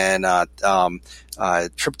 phenylalanine, and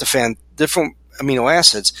tryptophan, different amino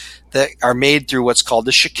acids that are made through what's called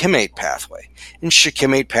the shikimate pathway. And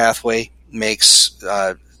shikimate pathway makes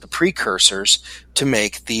the precursors to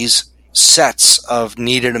make these sets of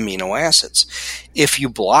needed amino acids. If you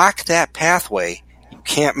block that pathway, you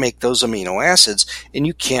can't make those amino acids and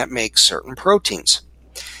you can't make certain proteins.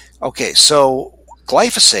 Okay, so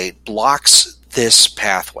glyphosate blocks this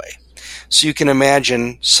pathway. So you can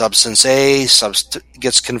imagine substance A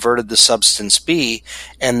gets converted to substance B,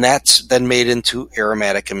 and that's then made into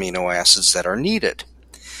aromatic amino acids that are needed.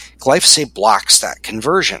 Glyphosate blocks that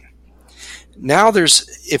conversion. Now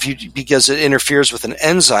because it interferes with an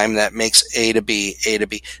enzyme that makes A to B,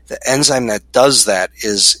 the enzyme that does that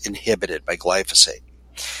is inhibited by glyphosate.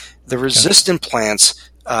 The resistant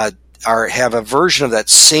plants have a version of that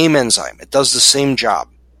same enzyme. It does the same job,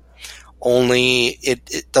 only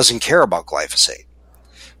it doesn't care about glyphosate.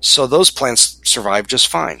 So those plants survive just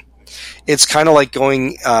fine. It's kind of like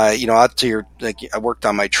going, out to I worked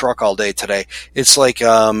on my truck all day today. It's like,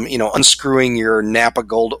 unscrewing your Napa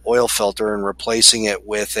Gold oil filter and replacing it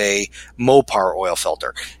with a Mopar oil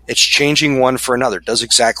filter. It's changing one for another. It does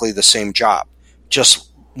exactly the same job,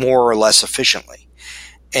 just more or less efficiently.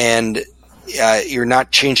 And you're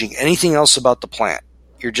not changing anything else about the plant.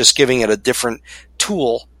 You're just giving it a different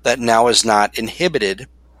tool that now is not inhibited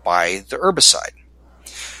by the herbicide.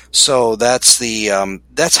 So that's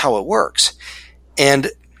how it works.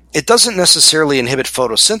 And it doesn't necessarily inhibit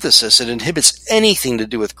photosynthesis. It inhibits anything to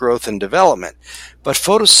do with growth and development. But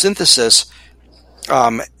photosynthesis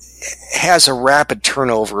has a rapid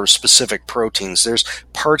turnover of specific proteins. There's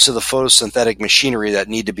parts of the photosynthetic machinery that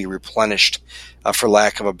need to be replenished, for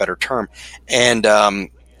lack of a better term. And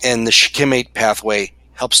the shikimate pathway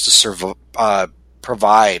helps to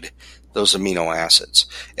provide those amino acids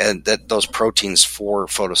and those proteins for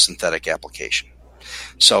photosynthetic application.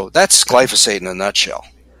 So that's glyphosate in a nutshell.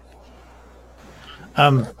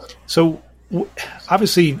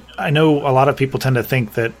 Obviously, I know a lot of people tend to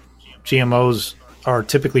think that GMOs are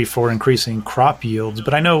typically for increasing crop yields,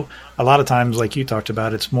 but I know a lot of times, like you talked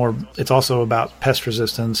about, it's also about pest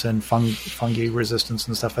resistance and fungi resistance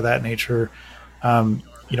and stuff of that nature.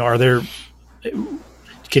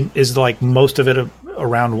 Is like most of it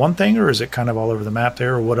around one thing, or is it kind of all over the map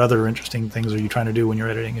there? Or what other interesting things are you trying to do when you're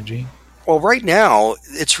editing a gene? Well, right now,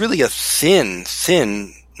 it's really a thin,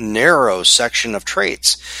 narrow section of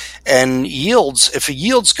traits. And if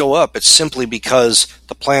yields go up, it's simply because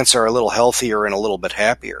the plants are a little healthier and a little bit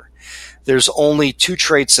happier. There's only two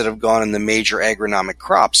traits that have gone in the major agronomic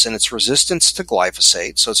crops, and it's resistance to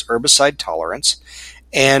glyphosate, so it's herbicide tolerance,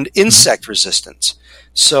 and insect resistance.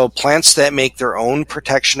 So plants that make their own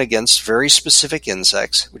protection against very specific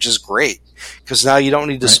insects, which is great, because now you don't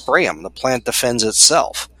need to spray them. The plant defends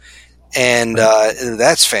itself. And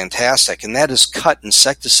that's fantastic. And that has cut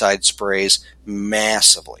insecticide sprays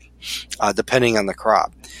massively, depending on the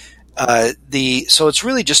crop. So it's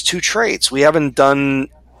really just two traits. We haven't done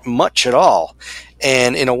much at all.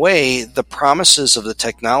 And in a way, the promises of the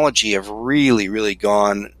technology have really, really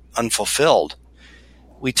gone unfulfilled.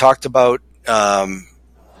 We talked about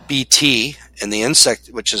BT in the insect,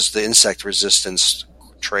 which is the insect resistance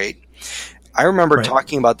trait. I remember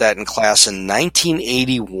talking about that in class in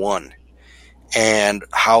 1981, and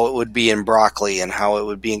how it would be in broccoli and how it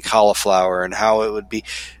would be in cauliflower and how it would be,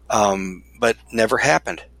 but never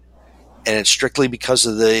happened. And it's strictly because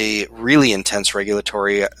of the really intense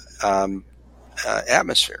regulatory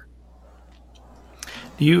atmosphere.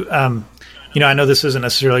 Do you, I know this isn't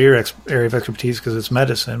necessarily your area of expertise because it's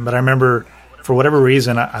medicine, but I remember, for whatever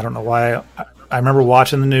reason, I don't know why, I remember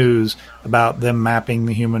watching the news about them mapping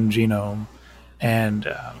the human genome, and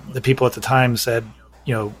the people at the time said,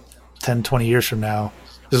 10, 20 years from now,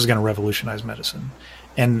 this is going to revolutionize medicine.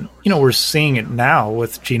 And, we're seeing it now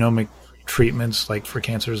with genomic treatments, like for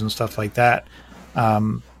cancers and stuff like that.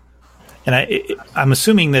 And I'm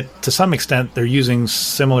assuming that to some extent they're using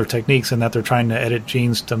similar techniques and that they're trying to edit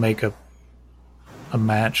genes to make a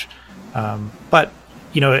match. But,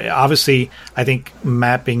 obviously, I think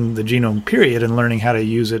mapping the genome period and learning how to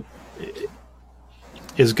use it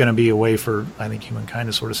is going to be a way for, I think, humankind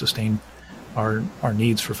to sort of sustain our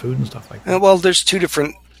needs for food and stuff like that. Well, there's two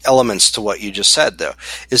different elements to what you just said, though,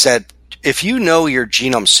 is that if you know your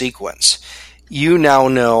genome sequence, you now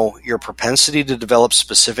know your propensity to develop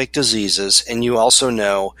specific diseases, and you also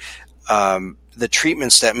know the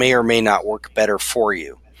treatments that may or may not work better for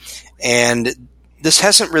you. And this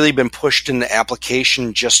hasn't really been pushed into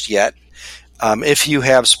application just yet. If you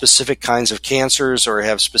have specific kinds of cancers or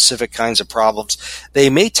have specific kinds of problems, they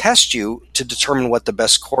may test you to determine what the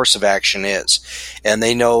best course of action is. And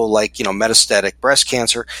they know, metastatic breast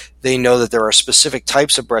cancer, they know that there are specific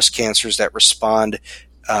types of breast cancers that respond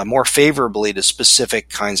more favorably to specific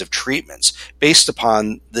kinds of treatments based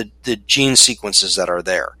upon the gene sequences that are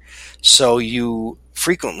there. So you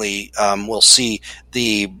frequently will see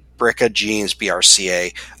the BRCA genes,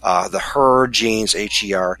 BRCA, the HER genes,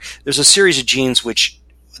 HER. There's a series of genes which,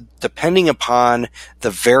 depending upon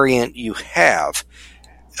the variant you have,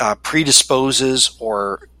 predisposes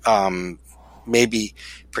or maybe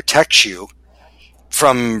protects you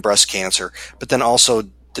from breast cancer, but then also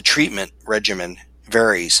the treatment regimen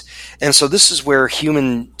varies. And so this is where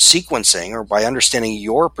human sequencing, or by understanding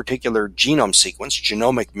your particular genome sequence,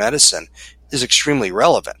 genomic medicine, is extremely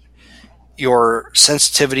relevant. Your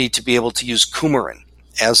sensitivity to be able to use coumarin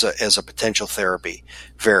as a potential therapy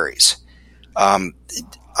varies. On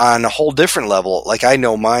a whole different level, like I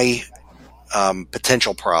know my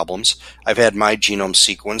potential problems. I've had my genome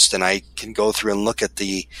sequenced, and I can go through and look at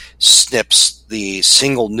the SNPs, the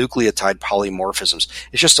single nucleotide polymorphisms.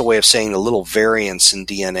 It's just a way of saying the little variants in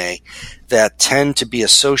DNA that tend to be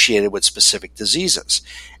associated with specific diseases.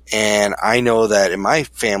 And I know that in my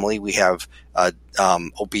family we have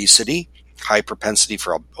obesity, high propensity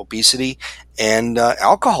for obesity, and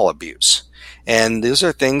alcohol abuse. And those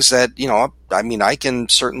are things that, I can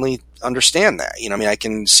certainly understand that. I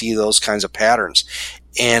can see those kinds of patterns.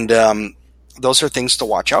 And those are things to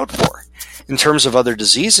watch out for. In terms of other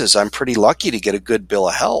diseases, I'm pretty lucky to get a good bill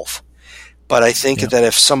of health. But I think that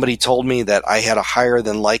if somebody told me that I had a higher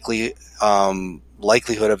than likelihood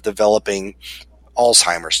of developing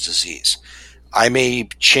Alzheimer's disease, I may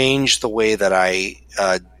change the way that I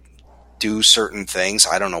do certain things.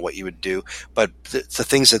 I don't know what you would do, but the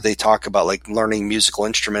things that they talk about, like learning musical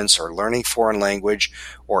instruments or learning foreign language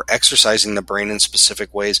or exercising the brain in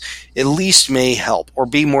specific ways, at least may help, or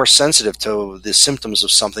be more sensitive to the symptoms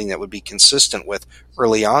of something that would be consistent with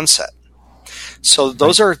early onset. So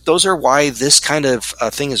those are why this kind of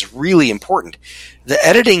thing is really important. The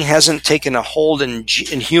editing hasn't taken a hold in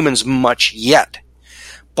humans much yet,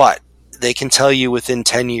 but they can tell you within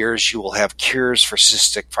 10 years you will have cures for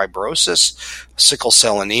cystic fibrosis, sickle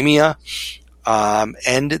cell anemia,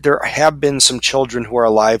 and there have been some children who are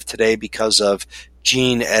alive today because of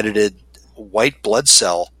gene-edited white blood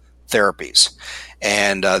cell therapies.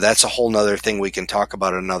 And that's a whole other thing we can talk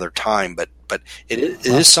about another time, but it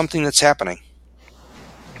is something that's happening.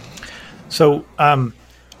 So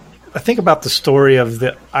I think about the story of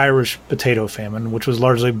the Irish potato famine, which was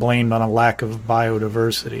largely blamed on a lack of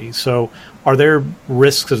biodiversity. So are there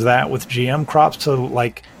risks of that with GM crops to,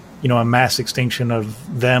 a mass extinction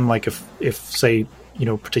of them? Like if say,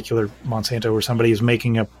 particular Monsanto or somebody is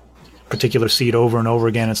making a particular seed over and over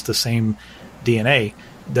again, it's the same DNA.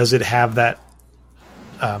 Does it have that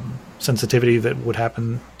sensitivity that would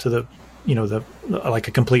happen to the like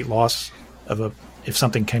a complete loss of if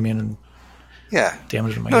something came in and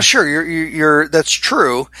damaged them? No, sure, you're that's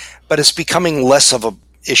true, but it's becoming less of a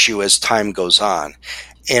issue as time goes on.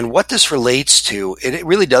 And what this relates to, it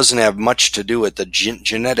really doesn't have much to do with the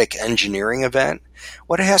genetic engineering event.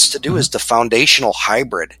 What it has to do is the foundational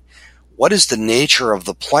hybrid. What is the nature of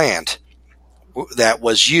the plant that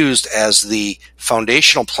was used as the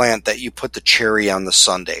foundational plant that you put the cherry on the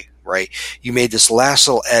sundae, right? You made this last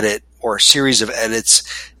little edit or a series of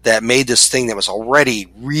edits that made this thing that was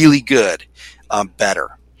already really good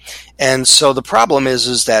better. And so the problem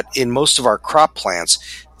is that in most of our crop plants,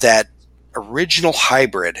 that original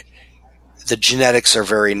hybrid, the genetics are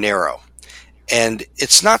very narrow. And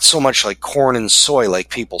it's not so much like corn and soy like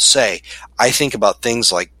people say. I think about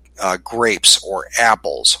things like grapes or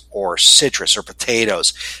apples or citrus or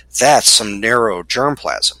potatoes. That's some narrow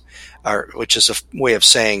germplasm, which is a way of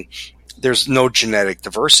saying there's no genetic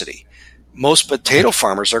diversity. Most potato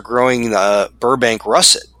farmers are growing Burbank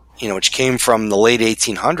russet, which came from the late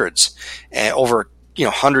 1800s and over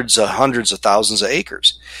hundreds of thousands of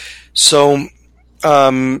acres. So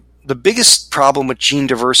the biggest problem with gene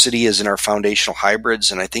diversity is in our foundational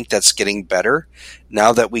hybrids, and I think that's getting better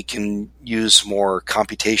now that we can use more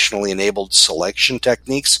computationally enabled selection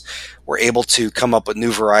techniques. We're able to come up with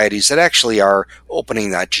new varieties that actually are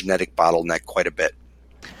opening that genetic bottleneck quite a bit.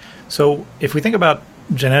 So if we think about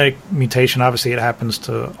genetic mutation, obviously it happens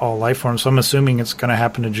to all life forms, so I'm assuming it's going to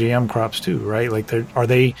happen to GM crops too, right? Like,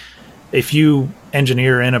 if you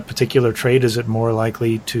engineer in a particular trait, is it more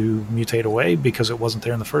likely to mutate away because it wasn't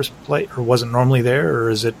there in the first place or wasn't normally there, or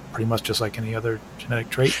is it pretty much just like any other genetic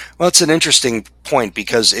trait? Well, it's an interesting point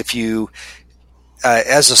because if you,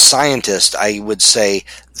 as a scientist, I would say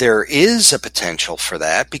there is a potential for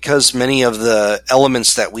that because many of the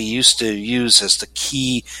elements that we used to use as the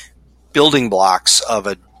key building blocks of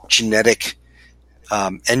a genetic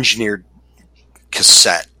engineered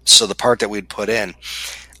cassette, so the part that we'd put in,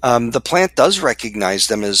 the plant does recognize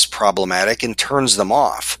them as problematic and turns them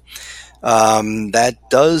off. That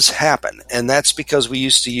does happen, and that's because we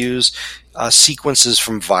used to use sequences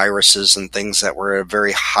from viruses and things that were at a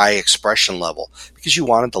very high expression level because you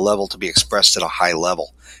wanted the level to be expressed at a high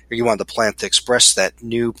level, or you wanted the plant to express that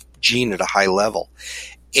new gene at a high level.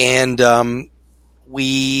 And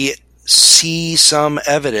we see some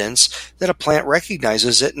evidence that a plant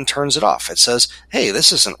recognizes it and turns it off. It says, hey,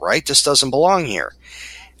 this isn't right. This doesn't belong here.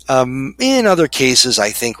 In other cases, I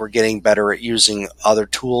think we're getting better at using other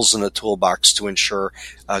tools in the toolbox to ensure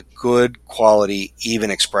a good quality,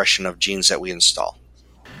 even expression of genes that we install.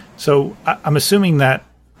 So I'm assuming that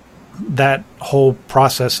whole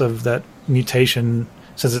process of that mutation,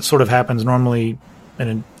 since it sort of happens normally,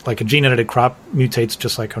 and like a gene-edited crop mutates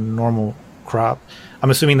just like a normal crop, I'm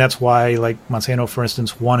assuming that's why, like Monsanto, for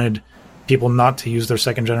instance, wanted people not to use their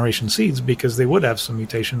second-generation seeds because they would have some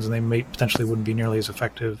mutations and they potentially wouldn't be nearly as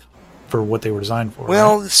effective for what they were designed for.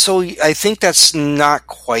 Well, right? So I think that's not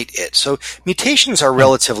quite it. So mutations are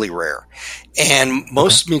relatively rare. And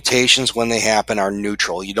most mutations, when they happen, are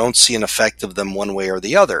neutral. You don't see an effect of them one way or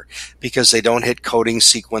the other because they don't hit coding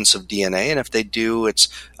sequence of DNA. And if they do, it's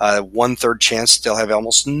a 1/3 chance they'll have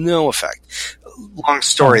almost no effect. Long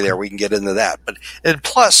story there. We can get into that. But and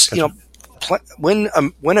plus, when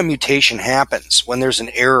a mutation happens, when there's an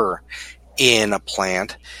error in a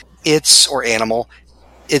plant, or animal,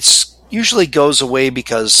 it's usually goes away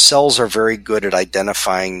because cells are very good at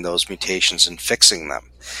identifying those mutations and fixing them.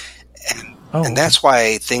 And that's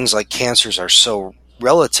why things like cancers are so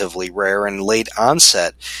relatively rare and late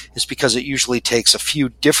onset, is because it usually takes a few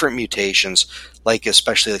different mutations, like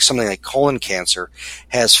especially like something like colon cancer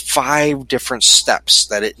has 5 different steps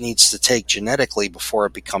that it needs to take genetically before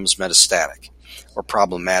it becomes metastatic, or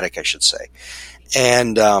problematic, I should say.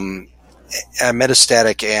 And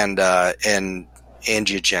metastatic and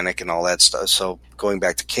angiogenic and all that stuff. So going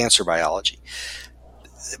back to cancer biology,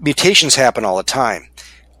 mutations happen all the time.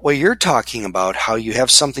 Well, you're talking about how you have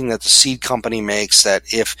something that the seed company makes that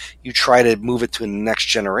if you try to move it to the next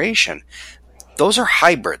generation, those are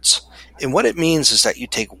hybrids. And what it means is that you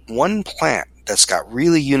take one plant that's got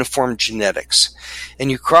really uniform genetics and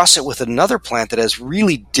you cross it with another plant that has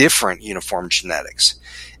really different uniform genetics.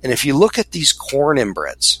 And if you look at these corn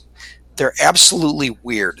inbreds, they're absolutely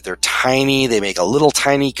weird. They're tiny. They make a little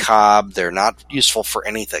tiny cob. They're not useful for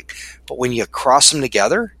anything. But when you cross them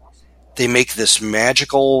together, they make this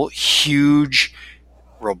magical, huge,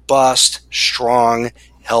 robust, strong,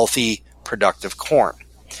 healthy, productive corn.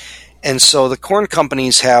 And so the corn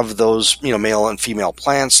companies have those, male and female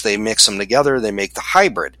plants. They mix them together. They make the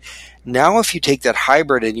hybrid. Now, if you take that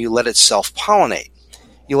hybrid and you let it self-pollinate,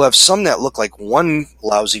 you'll have some that look like one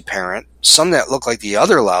lousy parent, some that look like the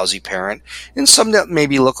other lousy parent, and some that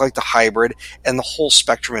maybe look like the hybrid, and the whole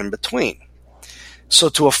spectrum in between. So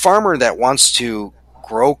to a farmer that wants to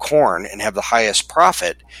grow corn and have the highest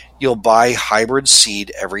profit, you'll buy hybrid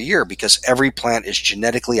seed every year because every plant is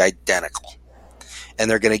genetically identical. And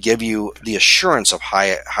they're going to give you the assurance of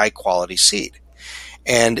high quality seed.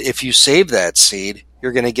 And if you save that seed,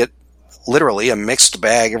 you're going to get literally a mixed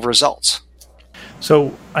bag of results.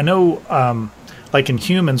 So I know, like in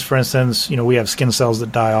humans, for instance, we have skin cells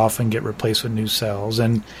that die off and get replaced with new cells.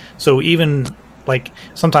 And so even like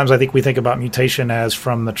sometimes I think we think about mutation as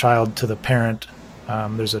from the child to the parent.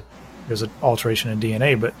 There's an alteration in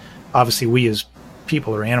DNA, but obviously we as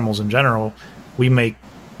people or animals in general, we make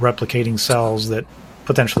replicating cells that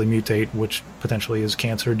potentially mutate, which potentially is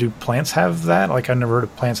cancer. Do plants have that? Like I've never heard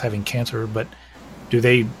of plants having cancer, but do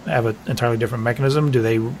they have an entirely different mechanism? Do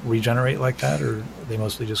they regenerate like that, or are they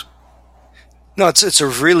mostly just... No, it's a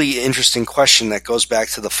really interesting question that goes back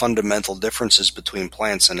to the fundamental differences between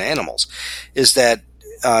plants and animals, is that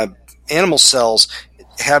animal cells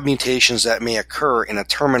have mutations that may occur in a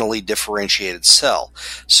terminally differentiated cell.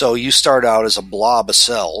 So you start out as a blob of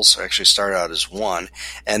cells, or actually start out as one,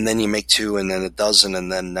 and then you make two, and then a dozen, and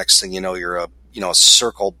then next thing you know, you're a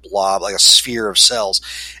circle blob, like a sphere of cells.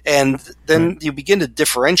 And then you begin to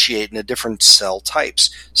differentiate into different cell types.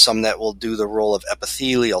 Some that will do the role of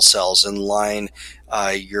epithelial cells and line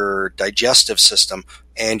your digestive system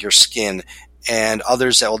and your skin, and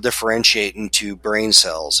others that will differentiate into brain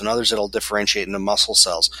cells, and others that will differentiate into muscle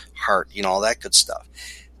cells, heart, all that good stuff.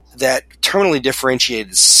 That terminally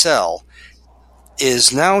differentiated cell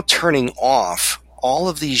is now turning off all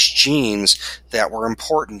of these genes that were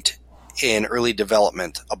important in early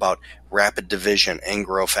development about rapid division and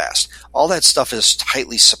grow fast. All that stuff is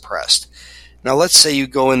tightly suppressed. Now let's say you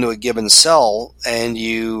go into a given cell and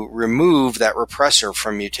you remove that repressor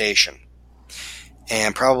from mutation.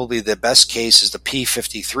 And probably the best case is the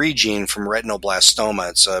P53 gene from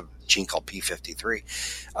retinoblastoma. It's a gene called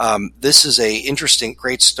P53. This is a interesting,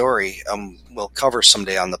 great story we'll cover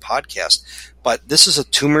someday on the podcast. But this is a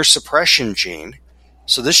tumor suppression gene.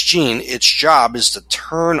 So this gene, its job is to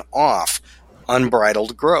turn off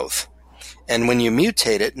unbridled growth. And when you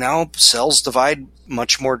mutate it, now cells divide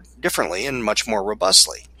much more differently and much more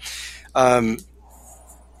robustly.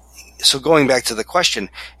 So going back to the question,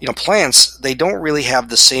 plants, they don't really have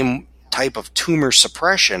the same type of tumor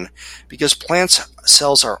suppression because plant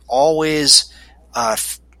cells are always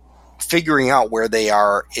figuring out where they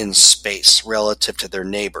are in space relative to their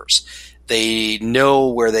neighbors. They know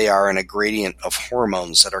where they are in a gradient of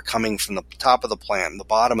hormones that are coming from the top of the plant, the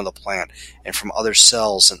bottom of the plant, and from other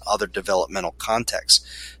cells and other developmental contexts.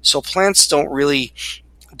 So plants don't really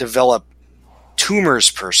develop tumors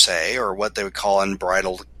per se, or what they would call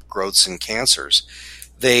unbridled growths and cancers.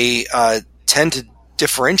 They tend to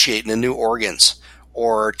differentiate into new organs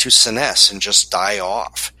or to senesce and just die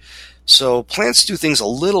off. So plants do things a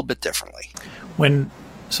little bit differently. When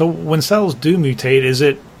cells do mutate, is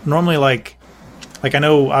it normally like I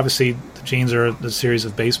know obviously the genes are the series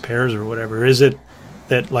of base pairs or whatever. Is it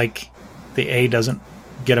that like the A doesn't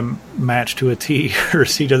get a match to a T or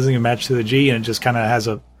C doesn't get a match to the G and it just kind of has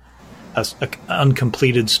a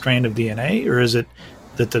uncompleted strand of DNA? Or is it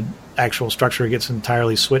that the actual structure gets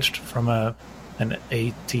entirely switched from an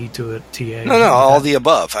AT to a TA? No, all the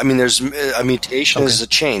above. I mean, there's a mutation is a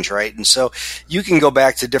change, right? And so you can go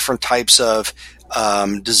back to different types of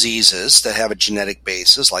diseases that have a genetic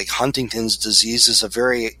basis, like Huntington's disease is a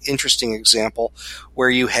very interesting example where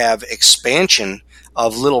you have expansion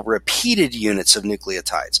of little repeated units of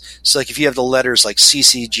nucleotides. So like if you have the letters like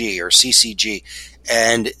CCG or CCG,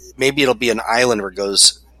 and maybe it'll be an island where it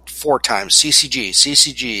goes 4 times, CCG,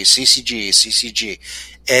 CCG, CCG, CCG,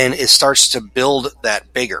 and it starts to build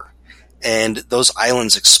that bigger. And those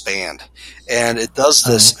islands expand. And it does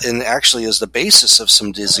this and actually is the basis of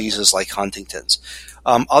some diseases like Huntington's.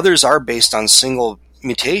 Others are based on single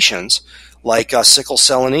mutations like sickle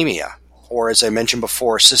cell anemia, or as I mentioned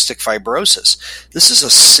before, cystic fibrosis. This is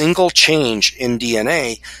a single change in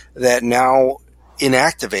DNA that now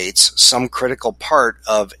inactivates some critical part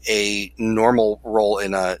of a normal role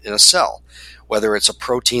in a cell, whether it's a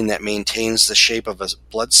protein that maintains the shape of a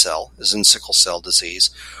blood cell, as in sickle cell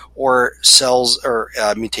disease, or cells or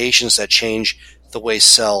mutations that change the way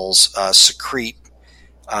cells secrete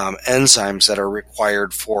enzymes that are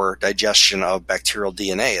required for digestion of bacterial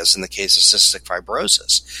DNA, as in the case of cystic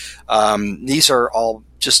fibrosis. These are all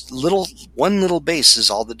just one little base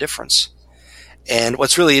is all the difference. And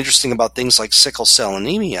what's really interesting about things like sickle cell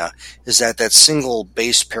anemia is that single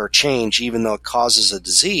base pair change, even though it causes a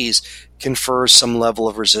disease, confers some level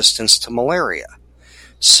of resistance to malaria.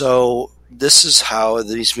 So this is how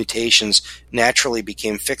these mutations naturally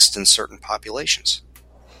became fixed in certain populations.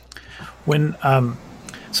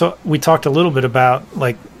 So we talked a little bit about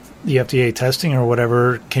like the FDA testing or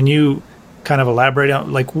whatever. Can you kind of elaborate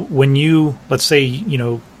on like when let's say,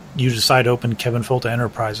 you decide to open Kevin Folta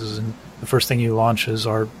Enterprises and the first thing you launches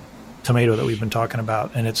are tomato that we've been talking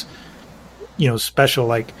about, and it's, special.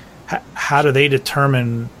 Like, how do they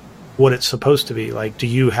determine what it's supposed to be? Like, do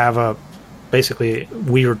you have basically,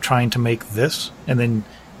 we are trying to make this, and then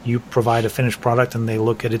you provide a finished product, and they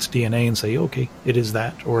look at its DNA and say, okay, it is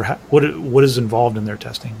that, or what is involved in their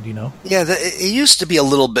testing? Do you know? Yeah, it used to be a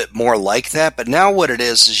little bit more like that, but now what it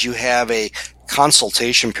is you have a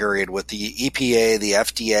consultation period with the EPA, the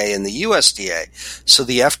FDA, and the USDA. So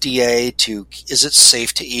the FDA is it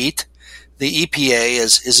safe to eat? The EPA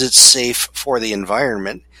is it safe for the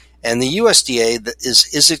environment? And the USDA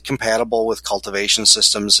is it compatible with cultivation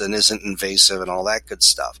systems and isn't invasive and all that good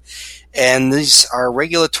stuff. And these are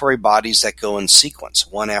regulatory bodies that go in sequence,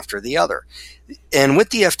 one after the other. And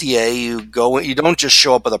with the FDA, you don't just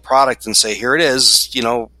show up with a product and say, here it is,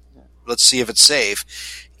 let's see if it's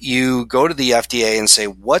safe. You go to the FDA and say,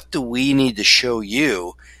 what do we need to show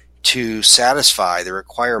you to satisfy the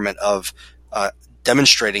requirement of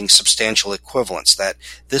demonstrating substantial equivalence, that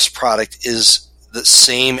this product is the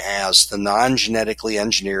same as the non-genetically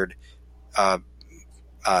engineered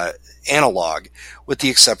analog, with the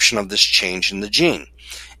exception of this change in the gene.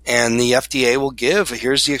 And the FDA will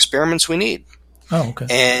here's the experiments we need. Oh, okay.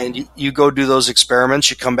 And you go do those experiments,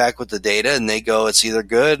 you come back with the data, and they go, it's either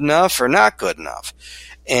good enough or not good enough.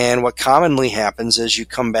 And what commonly happens is you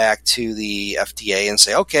come back to the FDA and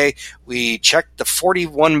say, okay, we checked the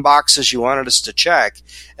 41 boxes you wanted us to check.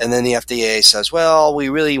 And then the FDA says, well, we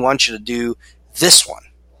really want you to do this one.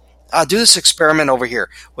 Do this experiment over here.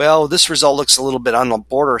 Well, this result looks a little bit on the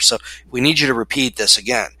border, so we need you to repeat this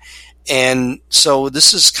again. And so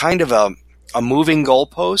this is kind of a moving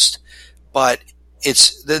goalpost, but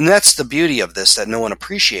that's the beauty of this that no one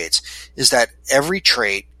appreciates, is that every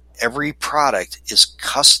trait, every product is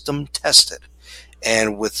custom tested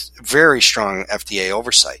and with very strong FDA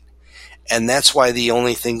oversight. And that's why the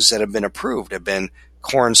only things that have been approved have been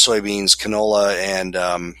corn, soybeans, canola,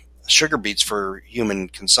 and sugar beets for human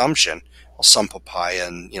consumption. Well, some papaya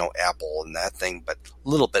and apple and that thing, but a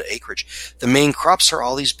little bit of acreage. The main crops are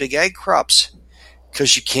all these big ag crops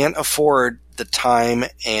because you can't afford the time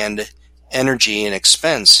and energy and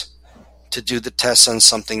expense to do the tests on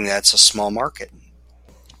something that's a small market.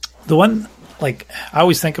 The one, I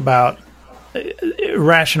always think about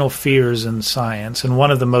irrational fears in science, and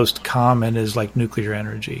one of the most common is nuclear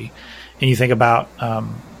energy. And you think about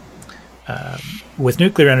with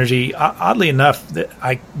nuclear energy, oddly enough, that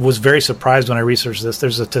I was very surprised when I researched this.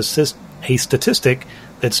 There's a statistic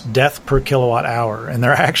that's death per kilowatt hour, and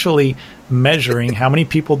they're actually measuring how many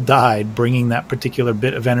people died bringing that particular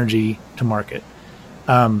bit of energy to market.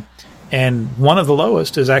 And one of the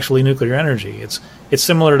lowest is actually nuclear energy. It's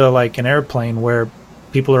similar to an airplane where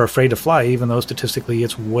people are afraid to fly, even though statistically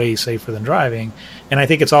it's way safer than driving. And I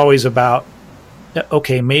think it's always about,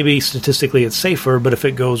 okay, maybe statistically it's safer, but if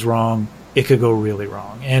it goes wrong, it could go really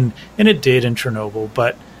wrong. And it did in Chernobyl.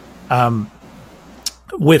 But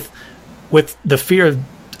with the fear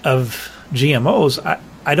of GMOs,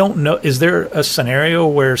 I don't know. Is there a scenario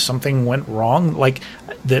where something went wrong,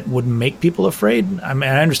 that would make people afraid? I mean,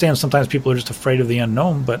 I understand sometimes people are just afraid of the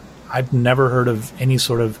unknown, but I've never heard of any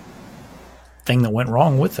sort of thing that went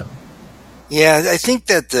wrong with them. Yeah, I think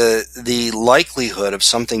that the likelihood of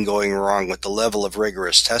something going wrong with the level of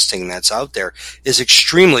rigorous testing that's out there is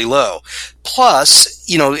extremely low. Plus,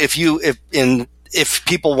 if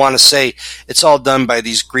people want to say it's all done by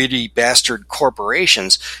these greedy bastard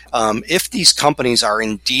corporations, if these companies are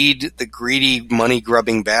indeed the greedy,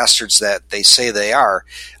 money-grubbing bastards that they say they are,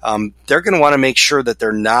 they're going to want to make sure that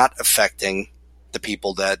they're not affecting the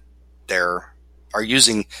people that are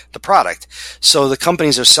using the product. So the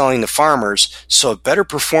companies are selling to farmers, so it better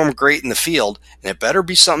perform great in the field, and it better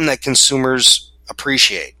be something that consumers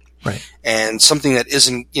appreciate. Right. And something that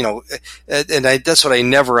isn't, that's what I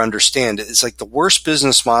never understand. It's like the worst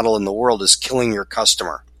business model in the world is killing your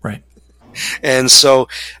customer. Right. And so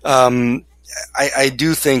I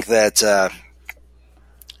do think that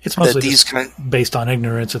it's mostly that these based on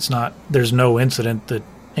ignorance. It's not. There's no incident that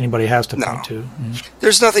anybody has to point to. Yeah.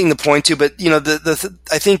 There's nothing to point to, but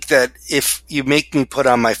I think that if you make me put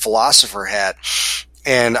on my philosopher hat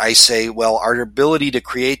and I say, well, our ability to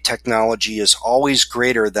create technology is always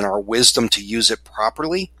greater than our wisdom to use it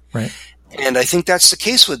properly. Right. And I think that's the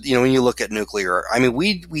case with, when you look at nuclear. I mean,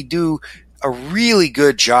 we do a really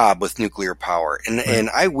good job with nuclear power, and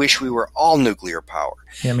I wish we were all nuclear power.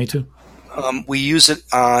 Yeah, me too. We use it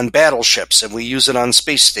on battleships, and we use it on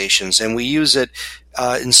space stations, and we use it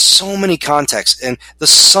in so many contexts. And the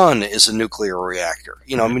sun is a nuclear reactor.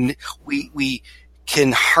 I mean, we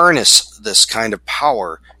can harness this kind of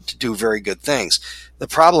power to do very good things. The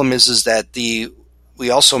problem is that we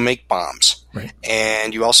also make bombs. Right.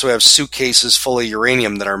 And you also have suitcases full of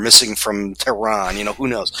uranium that are missing from Tehran, who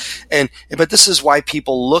knows. But this is why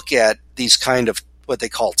people look at these kind of what they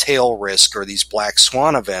call tail risk or these black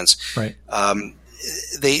swan events. Right.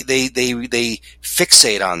 They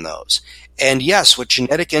fixate on those. And yes, with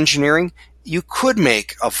genetic engineering, you could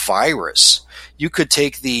make a virus. You could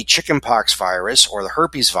take the chickenpox virus or the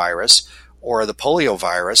herpes virus or the polio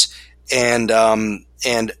virus and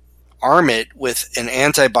arm it with an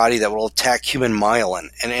antibody that will attack human myelin,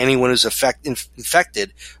 and anyone who's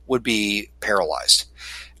infected would be paralyzed.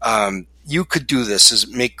 You could do this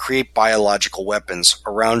create biological weapons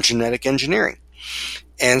around genetic engineering.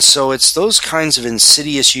 And so it's those kinds of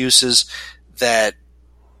insidious uses that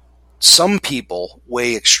some people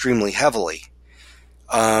weigh extremely heavily.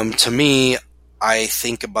 To me, I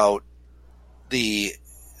think about the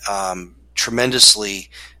tremendously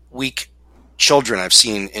weak children I've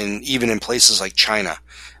seen even in places like China,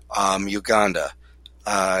 Uganda,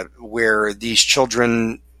 where these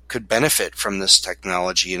children could benefit from this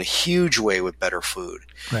technology in a huge way with better food.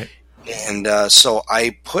 Right. And so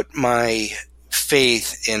I put my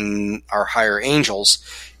faith in our higher angels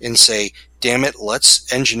and say, damn it,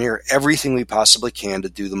 let's engineer everything we possibly can to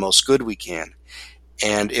do the most good we can.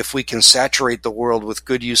 And if we can saturate the world with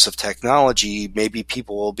good use of technology, maybe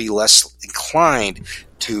people will be less inclined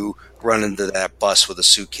to run into that bus with a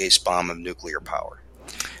suitcase bomb of nuclear power.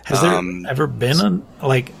 Has there ever been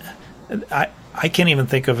I can't even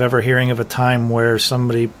think of ever hearing of a time where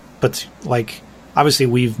somebody puts, obviously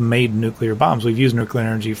we've made nuclear bombs. We've used nuclear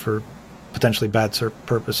energy for potentially bad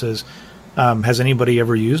purposes. Has anybody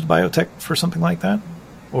ever used biotech for something like that?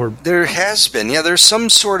 Or there has been, yeah. There's some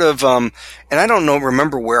sort of, and I don't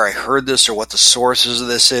remember where I heard this or what the sources of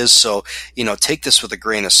this is. So, take this with a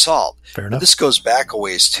grain of salt. Fair enough. But this goes back a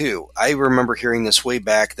ways too. I remember hearing this way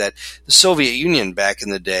back that the Soviet Union back in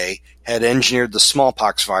the day had engineered the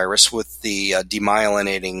smallpox virus with the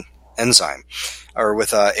demyelinating enzyme, or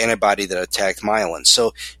with an antibody that attacked myelin.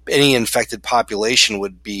 So any infected population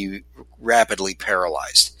would be rapidly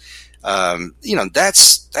paralyzed.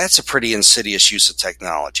 That's a pretty insidious use of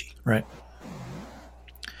technology. Right.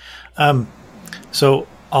 So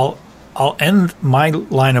I'll end my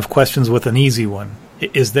line of questions with an easy one.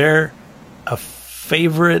 Is there a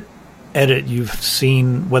favorite edit you've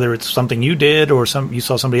seen, whether it's something you did or you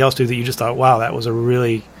saw somebody else do that you just thought, wow, that was a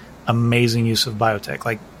really amazing use of biotech,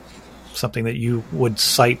 like something that you would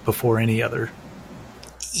cite before any other?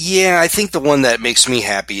 Yeah, I think the one that makes me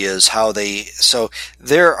happy is so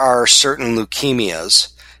there are certain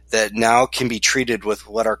leukemias that now can be treated with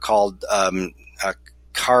what are called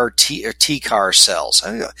CAR T or T-CAR cells.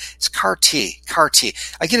 It's CAR T.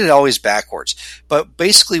 I get it always backwards. But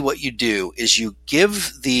basically what you do is you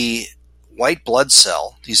give the white blood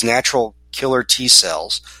cell, these natural killer T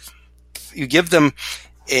cells, you give them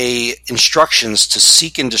instructions to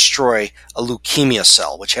seek and destroy a leukemia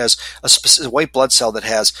cell, which has a specific white blood cell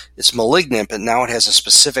it's malignant, but now it has a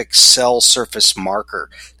specific cell surface marker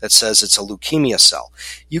that says it's a leukemia cell.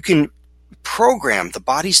 You can program the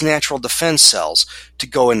body's natural defense cells to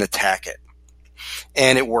go and attack it,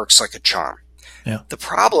 and it works like a charm. Yeah. The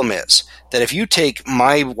problem is that if you take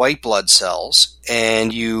my white blood cells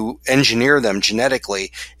and you engineer them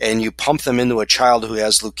genetically and you pump them into a child who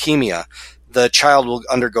has leukemia, the child will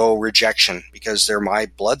undergo rejection because they're my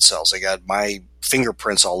blood cells. They got my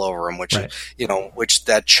fingerprints all over them, which, right. Which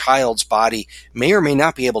that child's body may or may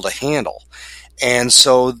not be able to handle. And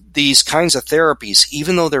so these kinds of therapies,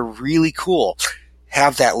 even though they're really cool,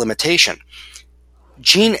 have that limitation.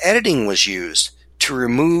 Gene editing was used to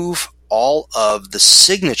remove all of the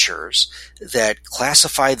signatures that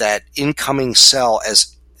classify that incoming cell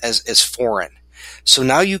as foreign. So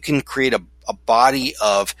now you can create a body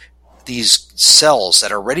of these cells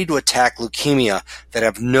that are ready to attack leukemia that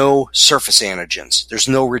have no surface antigens. There's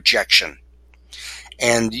no rejection.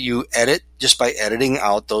 And you edit just by editing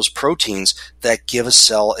out those proteins that give a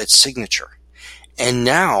cell its signature. And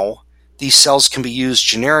now these cells can be used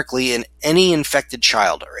generically in any infected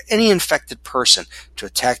child or any infected person to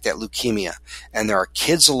attack that leukemia. And there are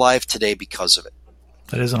kids alive today because of it.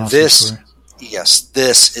 That is an awesome story. Yes,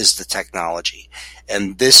 this is the technology.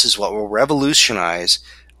 And this is what will revolutionize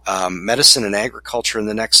medicine and agriculture in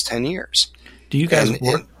the next 10 years. Do you guys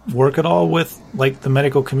work at all with the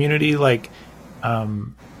medical community? Like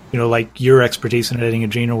your expertise in editing a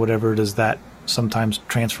gene or whatever, does that sometimes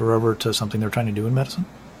transfer over to something they're trying to do in medicine?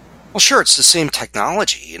 Well, sure, it's the same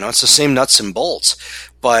technology. It's the same nuts and bolts.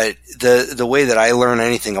 But the way that I learn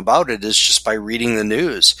anything about it is just by reading the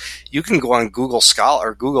news. You can go on Google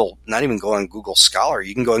Scholar, not even go on Google Scholar.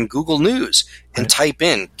 You can go on Google News and type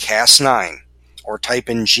in Cas9. or type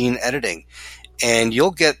in gene editing, and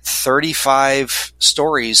you'll get 35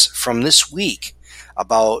 stories from this week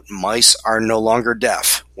about mice are no longer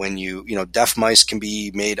deaf. When deaf mice can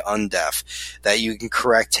be made undeaf, that you can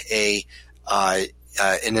correct an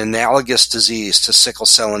analogous disease to sickle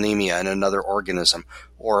cell anemia in another organism,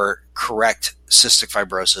 or correct cystic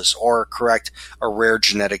fibrosis, or correct a rare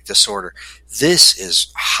genetic disorder. This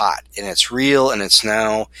is hot, and it's real, and it's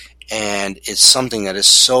now, and it's something that is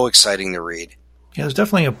so exciting to read. Yeah, there's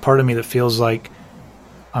definitely a part of me that feels like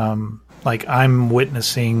I'm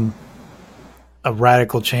witnessing a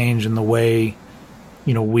radical change in the way,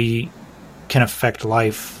 we can affect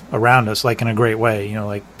life around us, like in a great way,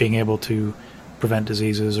 like being able to prevent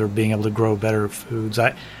diseases or being able to grow better foods.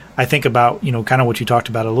 I think about, kind of what you talked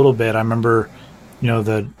about a little bit. I remember,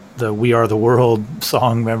 the We Are the World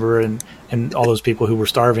song, remember, and all those people who were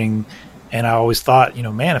starving. And I always thought,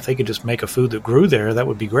 man, if they could just make a food that grew there, that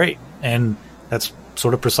would be great. And that's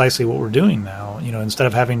sort of precisely what we're doing now. Instead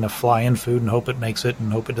of having to fly in food and hope it makes it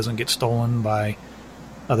and hope it doesn't get stolen by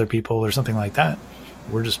other people or something like that,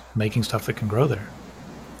 we're just making stuff that can grow there.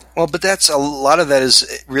 Well, but that's a lot of that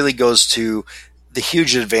it really goes to the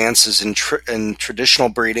huge advances in traditional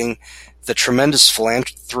breeding, the tremendous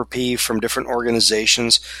philanthropy from different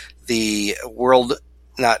organizations, the world,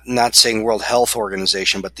 not saying World Health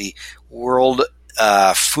Organization, but the World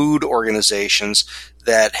Food Organizations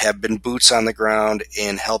that have been boots on the ground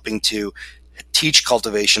in helping to teach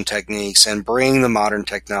cultivation techniques and bring the modern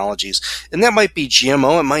technologies. And that might be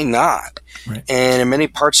GMO, it might not. Right. And in many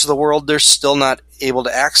parts of the world, they're still not able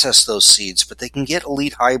to access those seeds, but they can get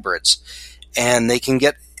elite hybrids, and they can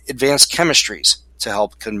get advanced chemistries to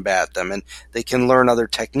help combat them, and they can learn other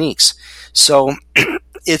techniques. So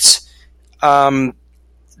it's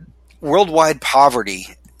worldwide poverty,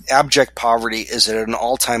 abject poverty, is at an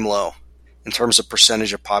all-time low in terms of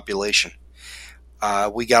percentage of population.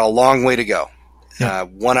 We got a long way to go. Yeah.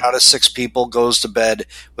 1 out of 6 people goes to bed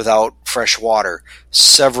without fresh water.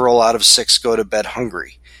 Several out of 6 go to bed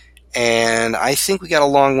hungry. And I think we got a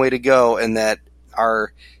long way to go, and that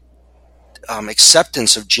our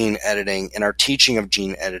acceptance of gene editing and our teaching of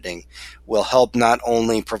gene editing will help not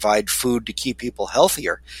only provide food to keep people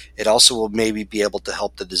healthier, it also will maybe be able to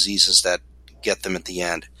help the diseases that get them at the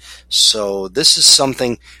end. So this is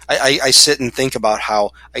something I sit and think about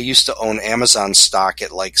how I used to own Amazon stock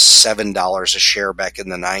at like $7 a share back in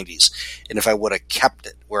the 90s. And if I would have kept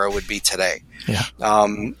it where it would be today,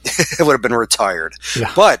 it would have been retired.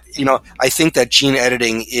 Yeah. But, I think that gene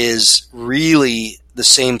editing is really the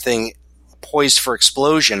same thing, poised for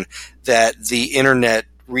explosion, that the internet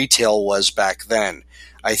retail was back then.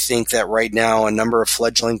 I think that right now a number of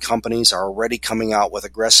fledgling companies are already coming out with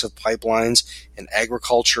aggressive pipelines in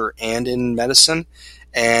agriculture and in medicine.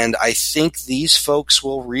 And I think these folks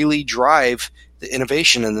will really drive the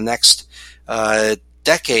innovation in the next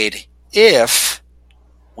decade if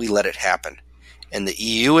we let it happen. And the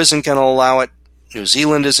EU isn't going to allow it. New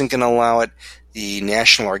Zealand isn't going to allow it. The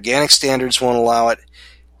national organic standards won't allow it.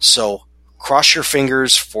 So cross your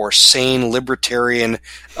fingers for sane libertarian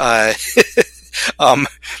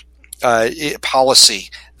policy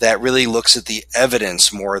that really looks at the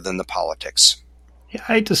evidence more than the politics. Yeah,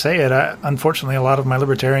 I hate to say it. Unfortunately, a lot of my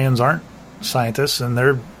libertarians aren't scientists, and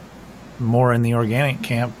they're more in the organic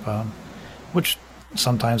camp, which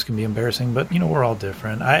sometimes can be embarrassing. But we're all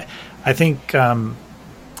different. I think and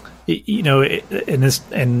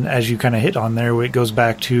as you kind of hit on there, it goes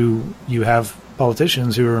back to you have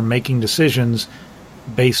politicians who are making decisions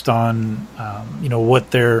based on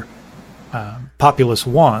what their populace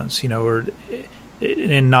wants, or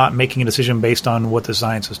and not making a decision based on what the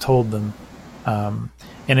science has told them. I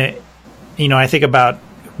think about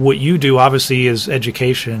what you do, obviously, is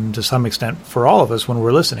education to some extent for all of us when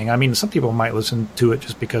we're listening. I mean, some people might listen to it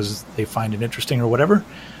just because they find it interesting or whatever,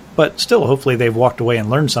 but still, hopefully they've walked away and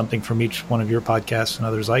learned something from each one of your podcasts and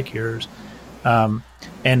others like yours. I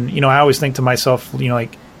always think to myself,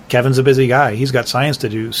 like, Kevin's a busy guy. He's got science to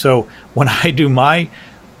do. So when I do my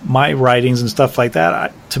writings and stuff like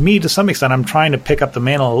that, to me, to some extent, I'm trying to pick up the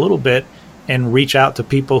mantle a little bit and reach out to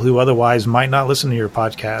people who otherwise might not listen to your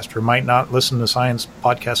podcast or might not listen to science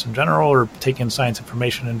podcasts in general or take in science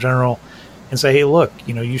information in general, and say, hey, look,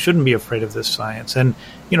 you shouldn't be afraid of this science, and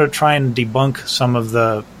try and debunk some of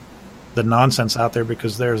the nonsense out there,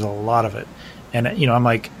 because there's a lot of it. And I'm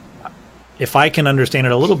like, if I can understand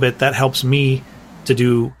it a little bit, that helps me to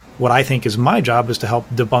do what I think is my job, is to help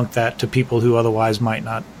debunk that to people who otherwise might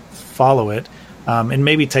not follow it, and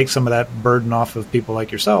maybe take some of that burden off of people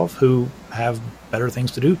like yourself who have better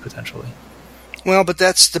things to do potentially. Well, but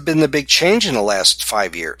been the big change in the last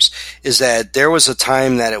 5 years, is that there was a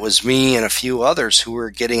time that it was me and a few others who were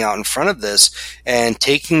getting out in front of this and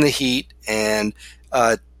taking the heat and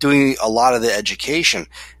doing a lot of the education.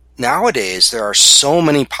 Nowadays, there are so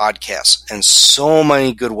many podcasts and so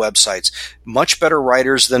many good websites, much better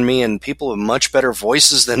writers than me and people with much better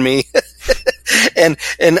voices than me. and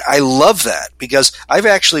I love that because I've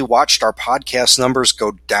actually watched our podcast numbers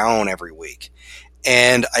go down every week.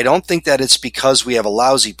 And I don't think that it's because we have a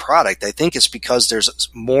lousy product. I think it's because there's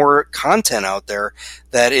more content out there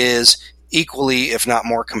that is equally, if not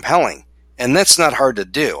more compelling. And that's not hard to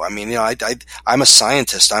do. I mean, I'm a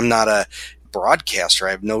scientist. I'm not a broadcaster.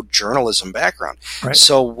 I have no journalism background. Right.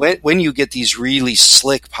 So when you get these really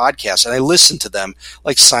slick podcasts, and I listen to them,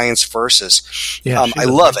 like Science Versus, I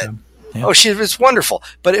love it. Yeah. Oh, it's wonderful.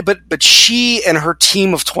 But she and her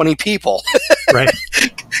team of 20 people, right?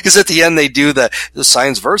 Because at the end they do the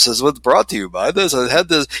Science Versus was brought to you by this. I had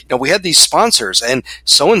this, we had these sponsors, and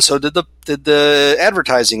so did the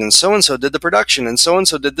advertising, and so did the production, and so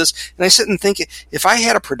did this. And I sit and think, if I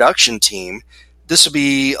had a production team, this would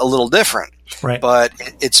be a little different. Right. But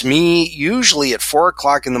it's me usually at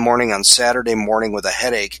 4:00 in the morning on Saturday morning with a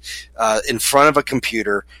headache, in front of a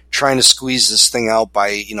computer trying to squeeze this thing out by,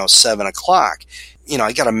 7:00.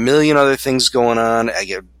 I got a million other things going on.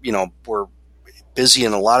 We're busy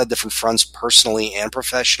in a lot of different fronts personally and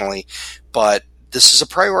professionally, but this is a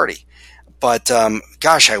priority. But,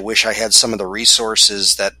 gosh, I wish I had some of the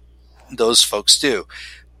resources that those folks do.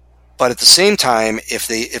 But at the same time, if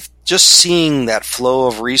just seeing that flow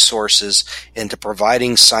of resources into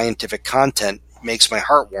providing scientific content makes my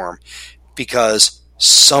heart warm, because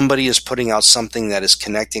somebody is putting out something that is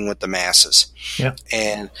connecting with the masses. Yeah.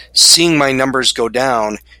 And seeing my numbers go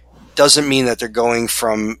down doesn't mean that they're going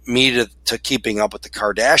from me to keeping up with the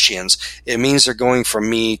Kardashians. It means they're going from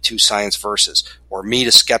me to Science Versus, or me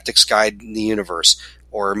to Skeptic's Guide in the Universe,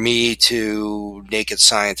 or me to Naked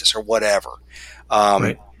Scientist, or whatever.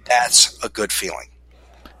 Right. That's a good feeling.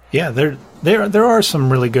 Yeah, there are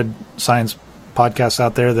some really good science podcasts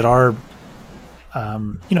out there that are,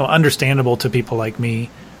 understandable to people like me.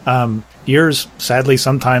 Yours, sadly,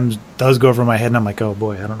 sometimes does go over my head, and I'm like, oh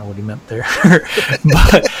boy, I don't know what he meant there.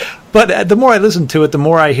 but the more I listen to it, the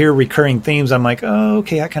more I hear recurring themes. I'm like, oh,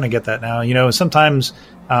 okay, I kind of get that now. Sometimes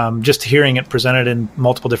just hearing it presented in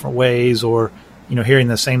multiple different ways, or hearing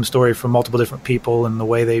the same story from multiple different people and the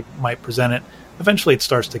way they might present it, eventually it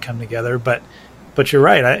starts to come together. But you're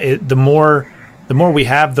right. The more we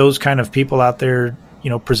have those kind of people out there,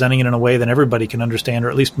 presenting it in a way that everybody can understand, or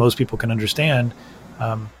at least most people can understand.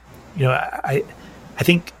 I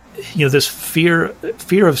think this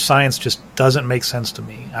fear of science just doesn't make sense to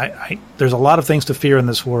me. There's a lot of things to fear in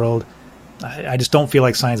this world. I just don't feel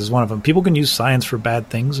like science is one of them. People can use science for bad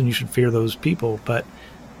things, and you should fear those people. But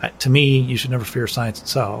to me, you should never fear science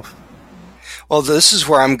itself. Well, this is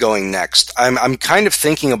where I'm going next. I'm kind of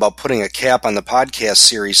thinking about putting a cap on the podcast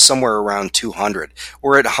series somewhere around 200.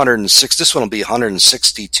 We're at 106. This one will be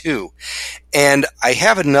 162. And I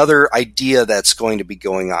have another idea that's going to be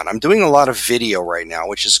going on. I'm doing a lot of video right now,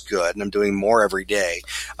 which is good, and I'm doing more every day.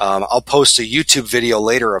 I'll post a YouTube video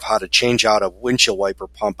later of how to change out a windshield wiper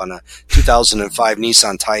pump on a 2005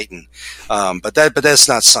 Nissan Titan. But that's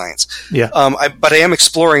not science. Yeah. But I am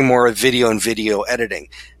exploring more of video and video editing.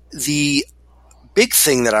 The big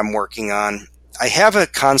thing that I'm working on, I have a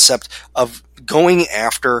concept of going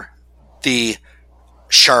after the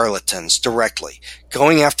charlatans directly,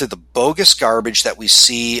 going after the bogus garbage that we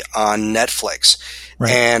see on Netflix.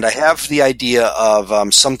 Right. And I have the idea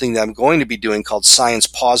of something that I'm going to be doing called Science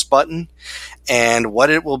Pause Button. And what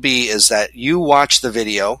it will be is that you watch the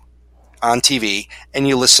video on TV and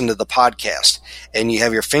you listen to the podcast, and you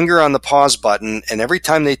have your finger on the pause button, and every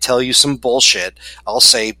time they tell you some bullshit, I'll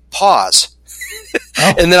say pause.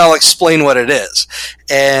 Oh. And then I'll explain what it is.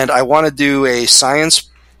 And I want to do a Science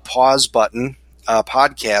Pause Button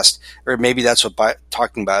podcast, or maybe that's what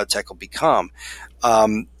Talking Biotech will become,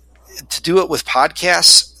 to do it with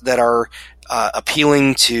podcasts that are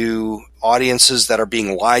appealing to audiences that are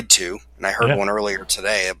being lied to. And I heard one earlier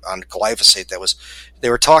today on glyphosate they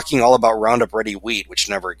were talking all about Roundup Ready wheat, which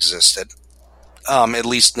never existed, at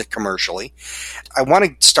least commercially. I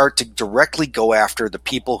want to start to directly go after the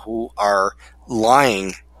people who are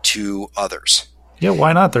lying to others. Yeah,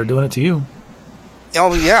 why not? They're doing it to you.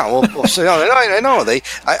 Oh yeah, well so, I know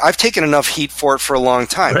I've taken enough heat for it for a long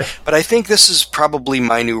time, right. But I think this is probably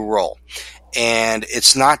my new role, and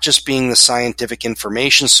it's not just being the scientific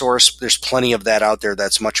information source. There's plenty of that out there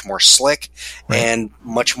that's much more slick, right, and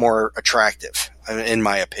much more attractive, in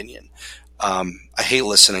my opinion. I hate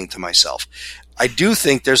listening to myself. I do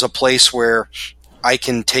think there's a place where I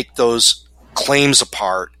can take those claims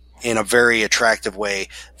apart in a very attractive way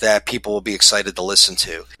that people will be excited to listen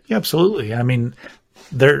to. Yeah, absolutely. I mean,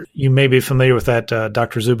 you may be familiar with that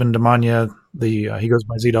Dr. Zubin Damania. He goes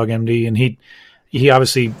by ZDogg MD, and he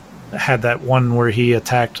obviously had that one where he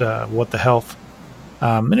attacked What the Health,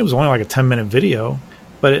 and it was only like a 10-minute video,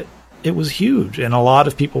 but it was huge, and a lot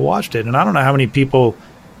of people watched it. And I don't know how many people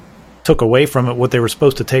took away from it what they were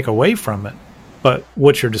supposed to take away from it. But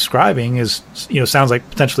what you're describing is, sounds like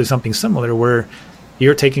potentially something similar, where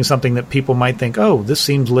you're taking something that people might think, oh, this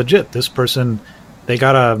seems legit. This person, they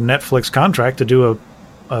got a Netflix contract to do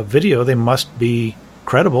a video. They must be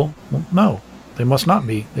credible. Well, no, they must not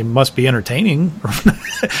be. They must be entertaining, or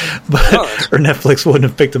Netflix wouldn't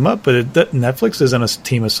have picked them up. But Netflix isn't a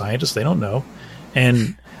team of scientists. They don't know.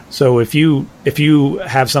 And so if you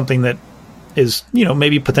have something that is,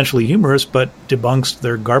 maybe potentially humorous, but debunks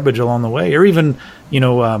their garbage along the way, or even,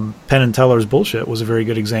 Penn and Teller's bullshit was a very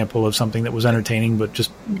good example of something that was entertaining, but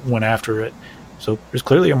just went after it. So there's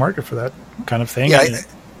clearly a market for that kind of thing. Yeah.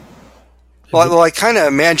 Well, I kind of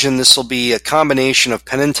imagine this will be a combination of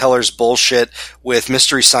Penn and Teller's bullshit with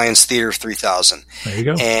Mystery Science Theater 3000. There you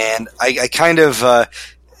go. And I kind of,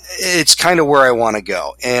 it's kind of where I want to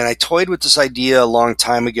go. And I toyed with this idea a long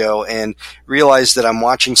time ago and realized that I'm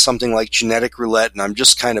watching something like Genetic Roulette, and I'm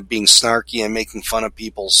just kind of being snarky and making fun of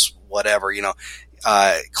people's whatever,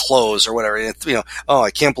 clothes or whatever. And oh,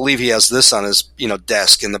 I can't believe he has this on his,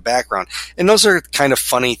 desk in the background. And those are kind of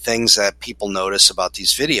funny things that people notice about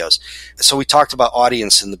these videos. So we talked about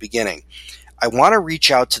audience in the beginning. I want to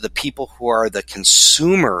reach out to the people who are the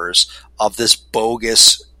consumers of this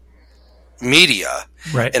bogus media.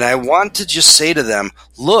 Right. And I want to just say to them,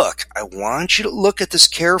 look, I want you to look at this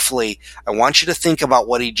carefully. I want you to think about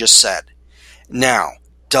what he just said. Now,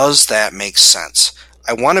 does that make sense?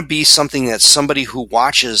 I want to be something that somebody who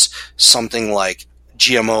watches something like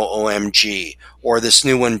GMO OMG, or this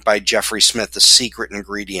new one by Jeffrey Smith, The Secret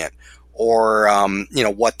Ingredient, or,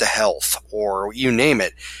 What the Health, or you name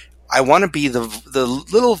it. I want to be the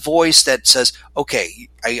little voice that says, okay,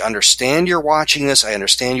 I understand you're watching this. I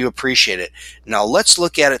understand you appreciate it. Now let's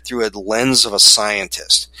look at it through a lens of a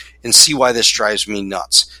scientist and see why this drives me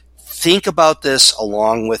nuts. Think about this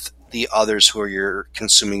along with the others who are you're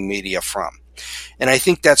consuming media from. And I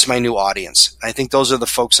think that's my new audience. I think those are the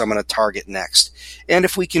folks I'm going to target next. And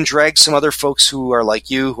if we can drag some other folks who are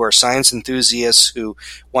like you, who are science enthusiasts, who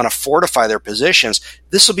want to fortify their positions,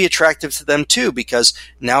 this will be attractive to them too, because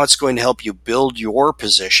now it's going to help you build your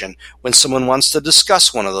position when someone wants to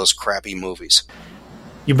discuss one of those crappy movies.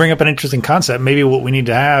 You bring up an interesting concept. Maybe what we need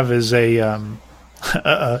to have is a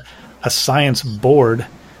science board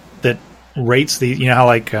that rates the,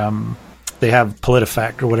 how they have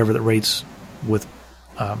PolitiFact or whatever that rates with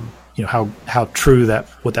how true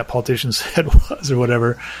what that politician said was or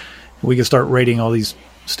whatever. We can start rating all these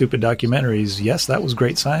stupid documentaries. Yes, that was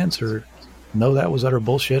great science, or no, that was utter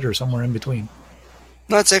bullshit, or somewhere in between.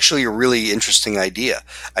 That's actually a really interesting idea.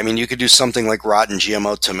 I mean, you could do something like rotten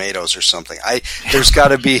GMO tomatoes or something. There's got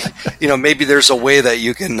to be, maybe there's a way that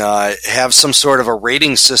you can have some sort of a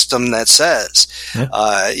rating system that says,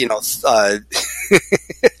 I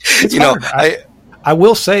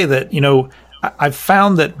will say that, I've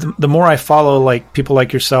found that the more I follow like people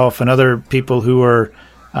like yourself and other people who are,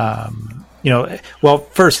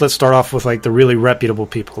 first let's start off with like the really reputable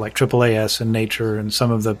people like AAAS and Nature and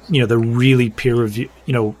some of the, the really peer review,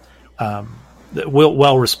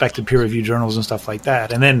 well-respected peer review journals and stuff like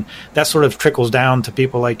that. And then that sort of trickles down to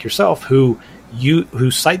people like yourself who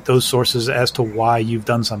cite those sources as to why you've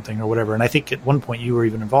done something or whatever. And I think at one point you were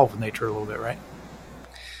even involved with Nature a little bit, right?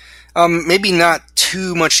 Maybe not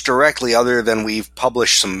too much directly, other than we've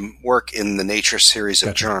published some work in the Nature series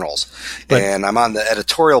of journals. And I'm on the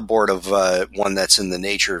editorial board of one that's in the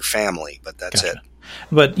Nature family, but that's it.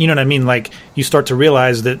 But you know what I mean? Like, you start to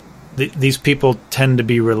realize that these people tend to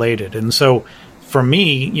be related. And so for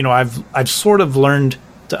me, I've sort of learned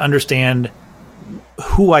to understand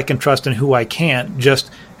who I can trust and who I can't, just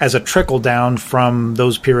as a trickle down from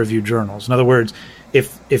those peer-reviewed journals. In other words,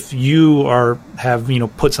 if you have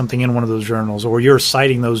put something in one of those journals, or you're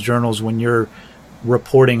citing those journals when you're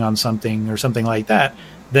reporting on something or something like that,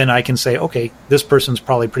 then I can say, okay, this person's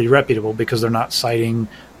probably pretty reputable because they're not citing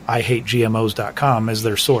IHateGMOs.com as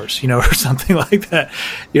their source, or something like that.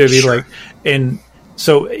 Sure. And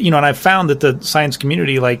so, and I've found that the science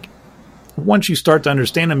community, like, once you start to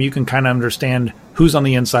understand them, you can kind of understand who's on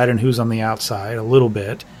the inside and who's on the outside a little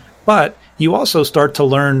bit. But you also start to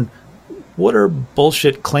learn what are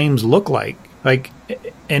bullshit claims look like.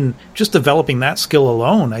 And just developing that skill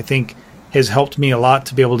alone, I think, has helped me a lot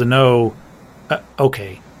to be able to know,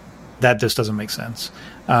 okay, that just doesn't make sense.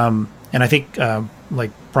 And I think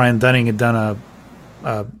like Brian Dunning had done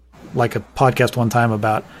a podcast one time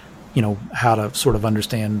about, how to sort of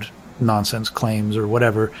understand nonsense claims or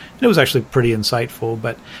whatever. And it was actually pretty insightful,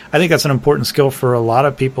 but I think that's an important skill for a lot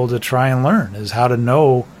of people to try and learn, is how to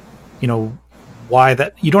know, why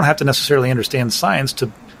that. You don't have to necessarily understand science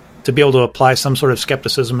to be able to apply some sort of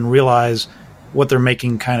skepticism and realize what they're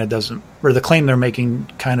making kind of doesn't, or the claim they're making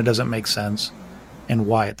kind of doesn't make sense, and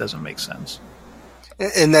why it doesn't make sense.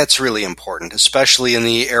 And that's really important, especially in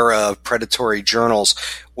the era of predatory journals,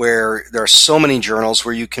 where there are so many journals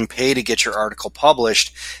where you can pay to get your article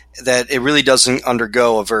published that it really doesn't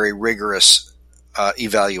undergo a very rigorous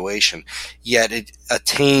evaluation. Yet it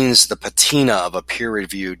attains the patina of a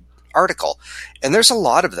peer-reviewed article. And there's a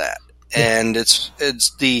lot of that. And it's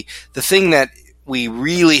the thing that we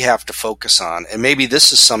really have to focus on, and maybe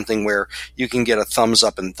this is something where you can get a thumbs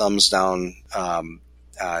up and thumbs down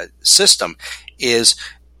system, is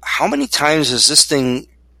how many times is this thing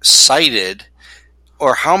cited,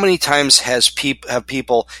 or how many times have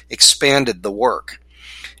people expanded the work?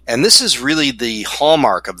 And this is really the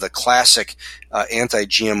hallmark of the classic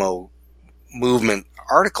anti-GMO movement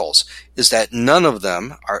articles, is that none of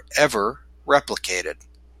them are ever replicated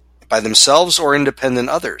by themselves or independent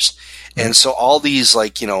others. And so all these,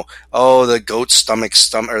 like, the goat stomach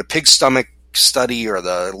or the pig stomach study, or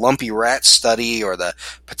the lumpy rat study, or the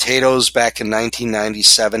potatoes back in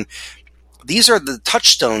 1997, these are the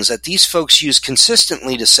touchstones that these folks use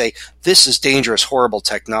consistently to say this is dangerous, horrible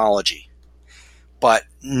technology. But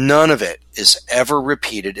none of it is ever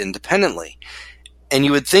repeated independently. And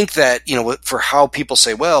you would think that, for how people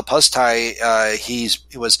say, well, Puztai, he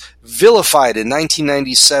was vilified in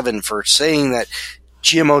 1997 for saying that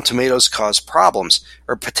GMO tomatoes cause problems,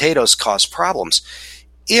 or potatoes cause problems.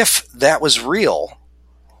 If that was real,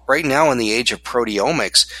 right now in the age of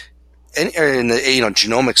proteomics and in the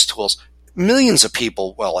genomics tools, millions of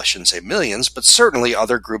people, well, I shouldn't say millions, but certainly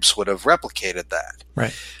other groups would have replicated that.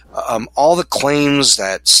 Right. All the claims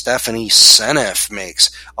that Stephanie Seneff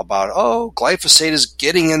makes about, glyphosate is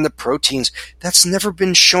getting in the proteins, that's never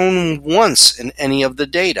been shown once in any of the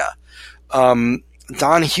data. Don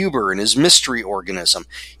Huber and his mystery organism,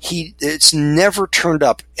 it's never turned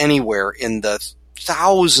up anywhere in the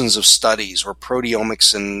thousands of studies where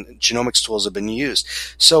proteomics and genomics tools have been used.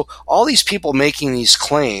 So all these people making these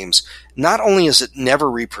claims, not only is it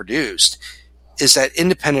never reproduced, is that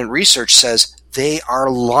independent research says they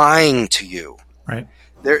are lying to you. Right.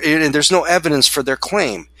 There's no evidence for their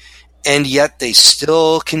claim. And yet they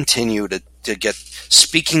still continue to get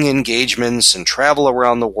speaking engagements and travel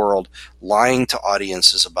around the world lying to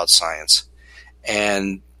audiences about science.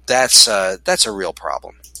 And that's a real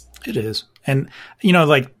problem. It is. And,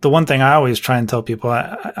 like the one thing I always try and tell people,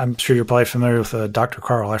 I'm sure you're probably familiar with Dr.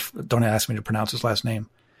 Carl. Don't ask me to pronounce his last name.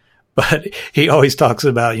 But he always talks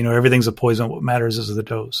about, everything's a poison. What matters is the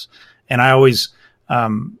dose. And I always,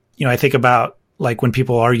 I think about, like, when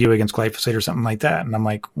people argue against glyphosate or something like that. And I'm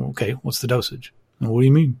like, okay, what's the dosage? And what do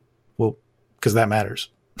you mean? Well, because that matters.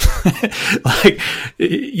 Like,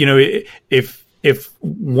 if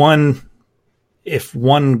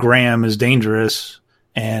 1 gram is dangerous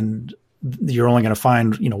and you're only going to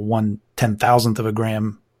find, 1/10,000th of a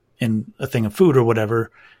gram in a thing of food or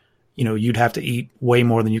whatever, you'd have to eat way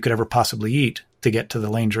more than you could ever possibly eat to get to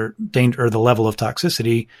the danger or the level of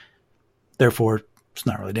toxicity. Therefore, it's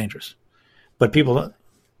not really dangerous. But people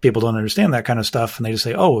don't understand that kind of stuff, and they just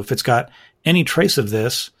say, "Oh, if it's got any trace of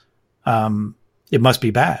this, it must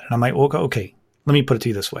be bad." And I'm like, "Well, okay, let me put it to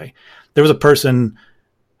you this way: there was a person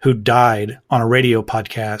who died on a radio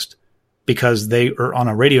podcast on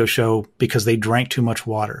a radio show because they drank too much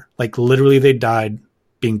water. Like, literally, they died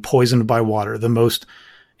being poisoned by water. One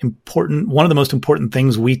of the most important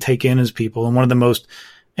things we take in as people, and one of the most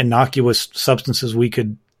innocuous substances we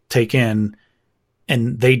could take in,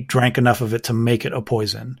 and they drank enough of it to make it a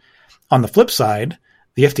poison. On the flip side,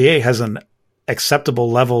 the FDA has an acceptable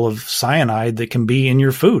level of cyanide that can be in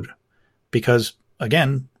your food because,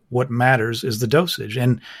 again, what matters is the dosage.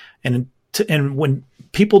 And when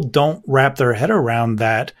people don't wrap their head around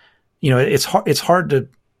that, it's hard to,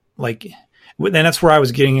 like, and that's where I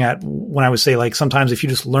was getting at when I would say, like, sometimes if you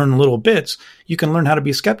just learn little bits, you can learn how to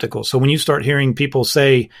be skeptical. So when you start hearing people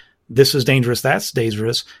say, this is dangerous, that's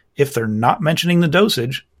dangerous, if they're not mentioning the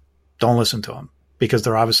dosage, don't listen to them, because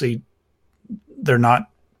they're not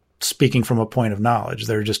speaking from a point of knowledge.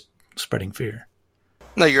 They're just spreading fear.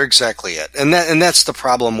 No, you're exactly it. And that's the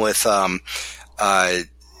problem with, the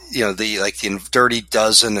Dirty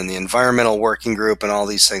Dozen and the Environmental Working Group and all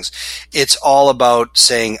these things. It's all about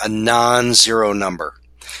saying a non-zero number.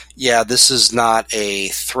 yeah, this is not a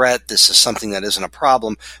threat, this is something that isn't a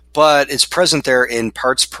problem, but it's present there in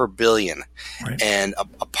parts per billion. Right. And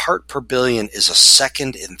a part per billion is a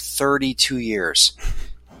second in 32 years.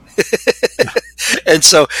 And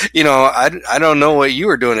so, I don't know what you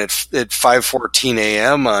were doing at 5:14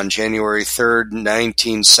 a.m. on January 3rd,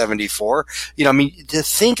 1974. To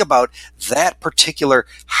think about that particular,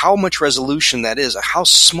 how much resolution that is, how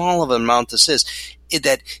small of an amount this is,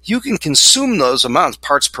 that you can consume those amounts,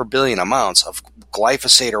 parts per billion amounts of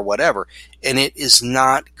glyphosate or whatever, and it is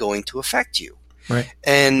not going to affect you. Right.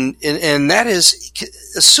 And that is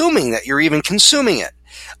assuming that you're even consuming it.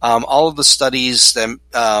 All of the studies that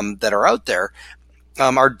are out there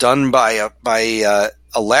are done by a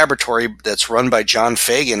laboratory that's run by John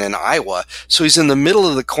Fagan in Iowa. So he's in the middle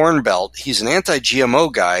of the Corn Belt. He's an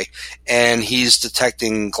anti-GMO guy, and he's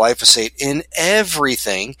detecting glyphosate in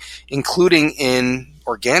everything, including in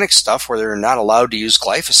organic stuff where they're not allowed to use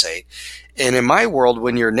glyphosate. And in my world,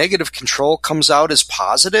 when your negative control comes out as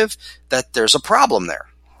positive, that there's a problem there.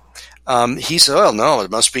 He said, "Oh, no,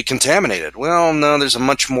 it must be contaminated." Well, no, there's a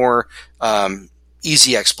much more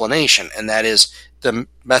easy explanation, and that is the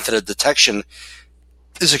method of detection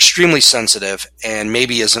is extremely sensitive and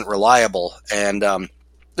maybe isn't reliable. And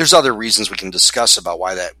there's other reasons we can discuss about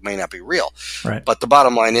why that may not be real. Right. But the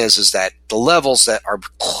bottom line is that the levels that are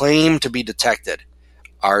claimed to be detected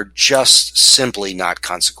are just simply not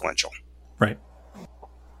consequential. Right.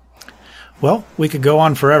 Well, we could go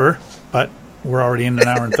on forever, but we're already in an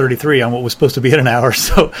hour and 33 on what was supposed to be at an hour,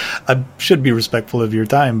 so I should be respectful of your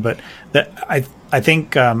time. But I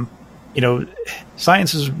think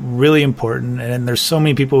science is really important, and there's so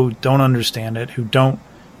many people who don't understand it, who don't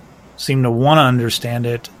seem to want to understand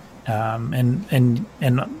it, and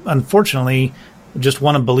unfortunately just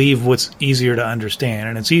want to believe what's easier to understand.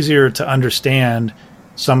 And it's easier to understand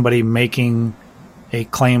somebody making a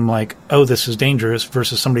claim like, "Oh, this is dangerous,"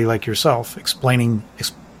 versus somebody like yourself explaining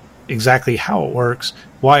exactly how it works,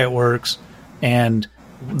 why it works, and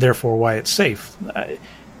therefore why it's safe.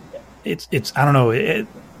 It's I don't know.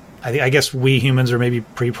 I guess we humans are maybe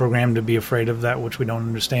pre-programmed to be afraid of that which we don't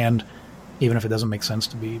understand, even if it doesn't make sense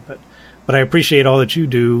to be. But I appreciate all that you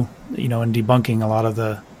do, in debunking a lot of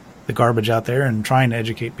the garbage out there and trying to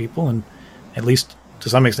educate people. And at least to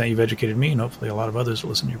some extent, you've educated me, and hopefully a lot of others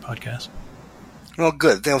will listen to your podcast. Well,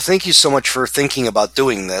 good. Thank you so much for thinking about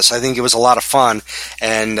doing this. I think it was a lot of fun,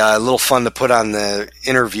 and a little fun to put on the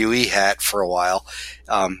interviewee hat for a while.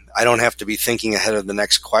 I don't have to be thinking ahead of the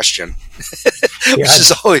next question,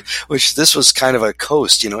 which this was kind of a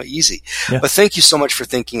coast, easy. Yeah. But thank you so much for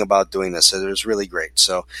thinking about doing this. It was really great.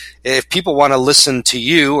 So if people want to listen to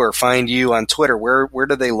you or find you on Twitter, where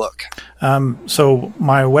do they look? So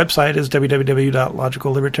my website is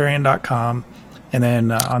www.logicallibertarian.com. And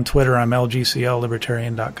then on Twitter, I'm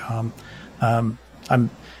lgcllibertarian.com. I'm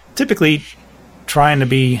typically trying to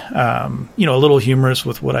be, a little humorous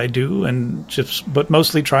with what I do, but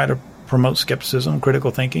mostly try to promote skepticism,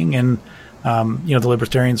 critical thinking, and the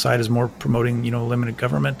libertarian side is more promoting, limited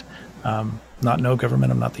government, not no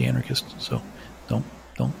government. I'm not the anarchist, so don't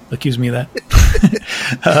accuse me of that.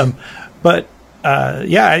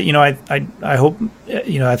 I hope,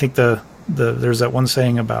 I think there's that one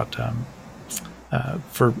saying about.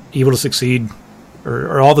 For evil to succeed,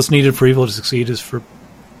 or all that's needed for evil to succeed is for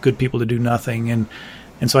good people to do nothing. And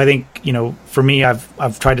so I think, for me,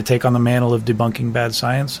 I've tried to take on the mantle of debunking bad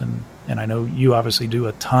science, and I know you obviously do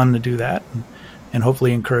a ton to do that, and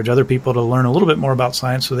hopefully encourage other people to learn a little bit more about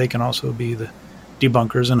science so they can also be the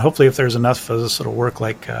debunkers. And hopefully if there's enough of us, it'll work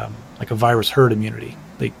like a virus herd immunity.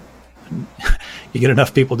 You get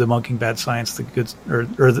enough people debunking bad science,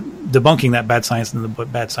 debunking that bad science, and the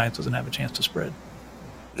bad science doesn't have a chance to spread.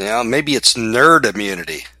 Yeah, maybe it's nerd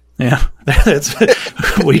immunity. Yeah,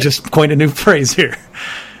 we just coined a new phrase here.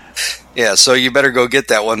 Yeah, so you better go get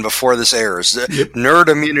that one before this airs. Yep.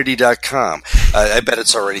 Nerdimmunity.com. I bet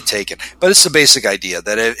it's already taken. But it's the basic idea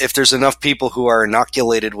that if there's enough people who are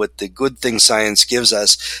inoculated with the good things science gives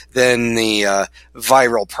us, then the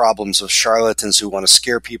viral problems of charlatans who want to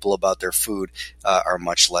scare people about their food are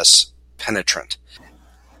much less penetrant.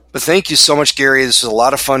 But thank you so much, Gary. This was a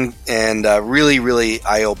lot of fun and really, really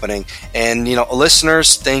eye-opening. And,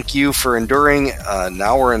 listeners, thank you for enduring an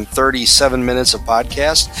hour and 37 minutes of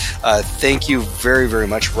podcast. Thank you very, very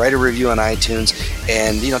much. Write a review on iTunes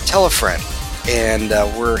and, tell a friend. And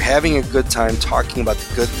we're having a good time talking about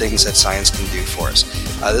the good things that science can do for us.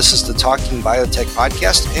 This is the Talking Biotech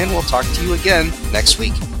podcast, and we'll talk to you again next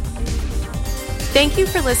week. Thank you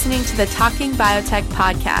for listening to the Talking Biotech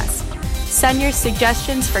podcast. Send your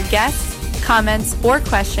suggestions for guests, comments, or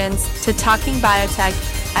questions to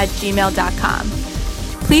talkingbiotech@gmail.com.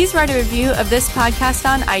 Please write a review of this podcast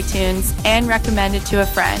on iTunes and recommend it to a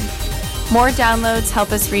friend. More downloads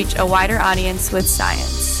help us reach a wider audience with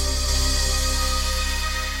science.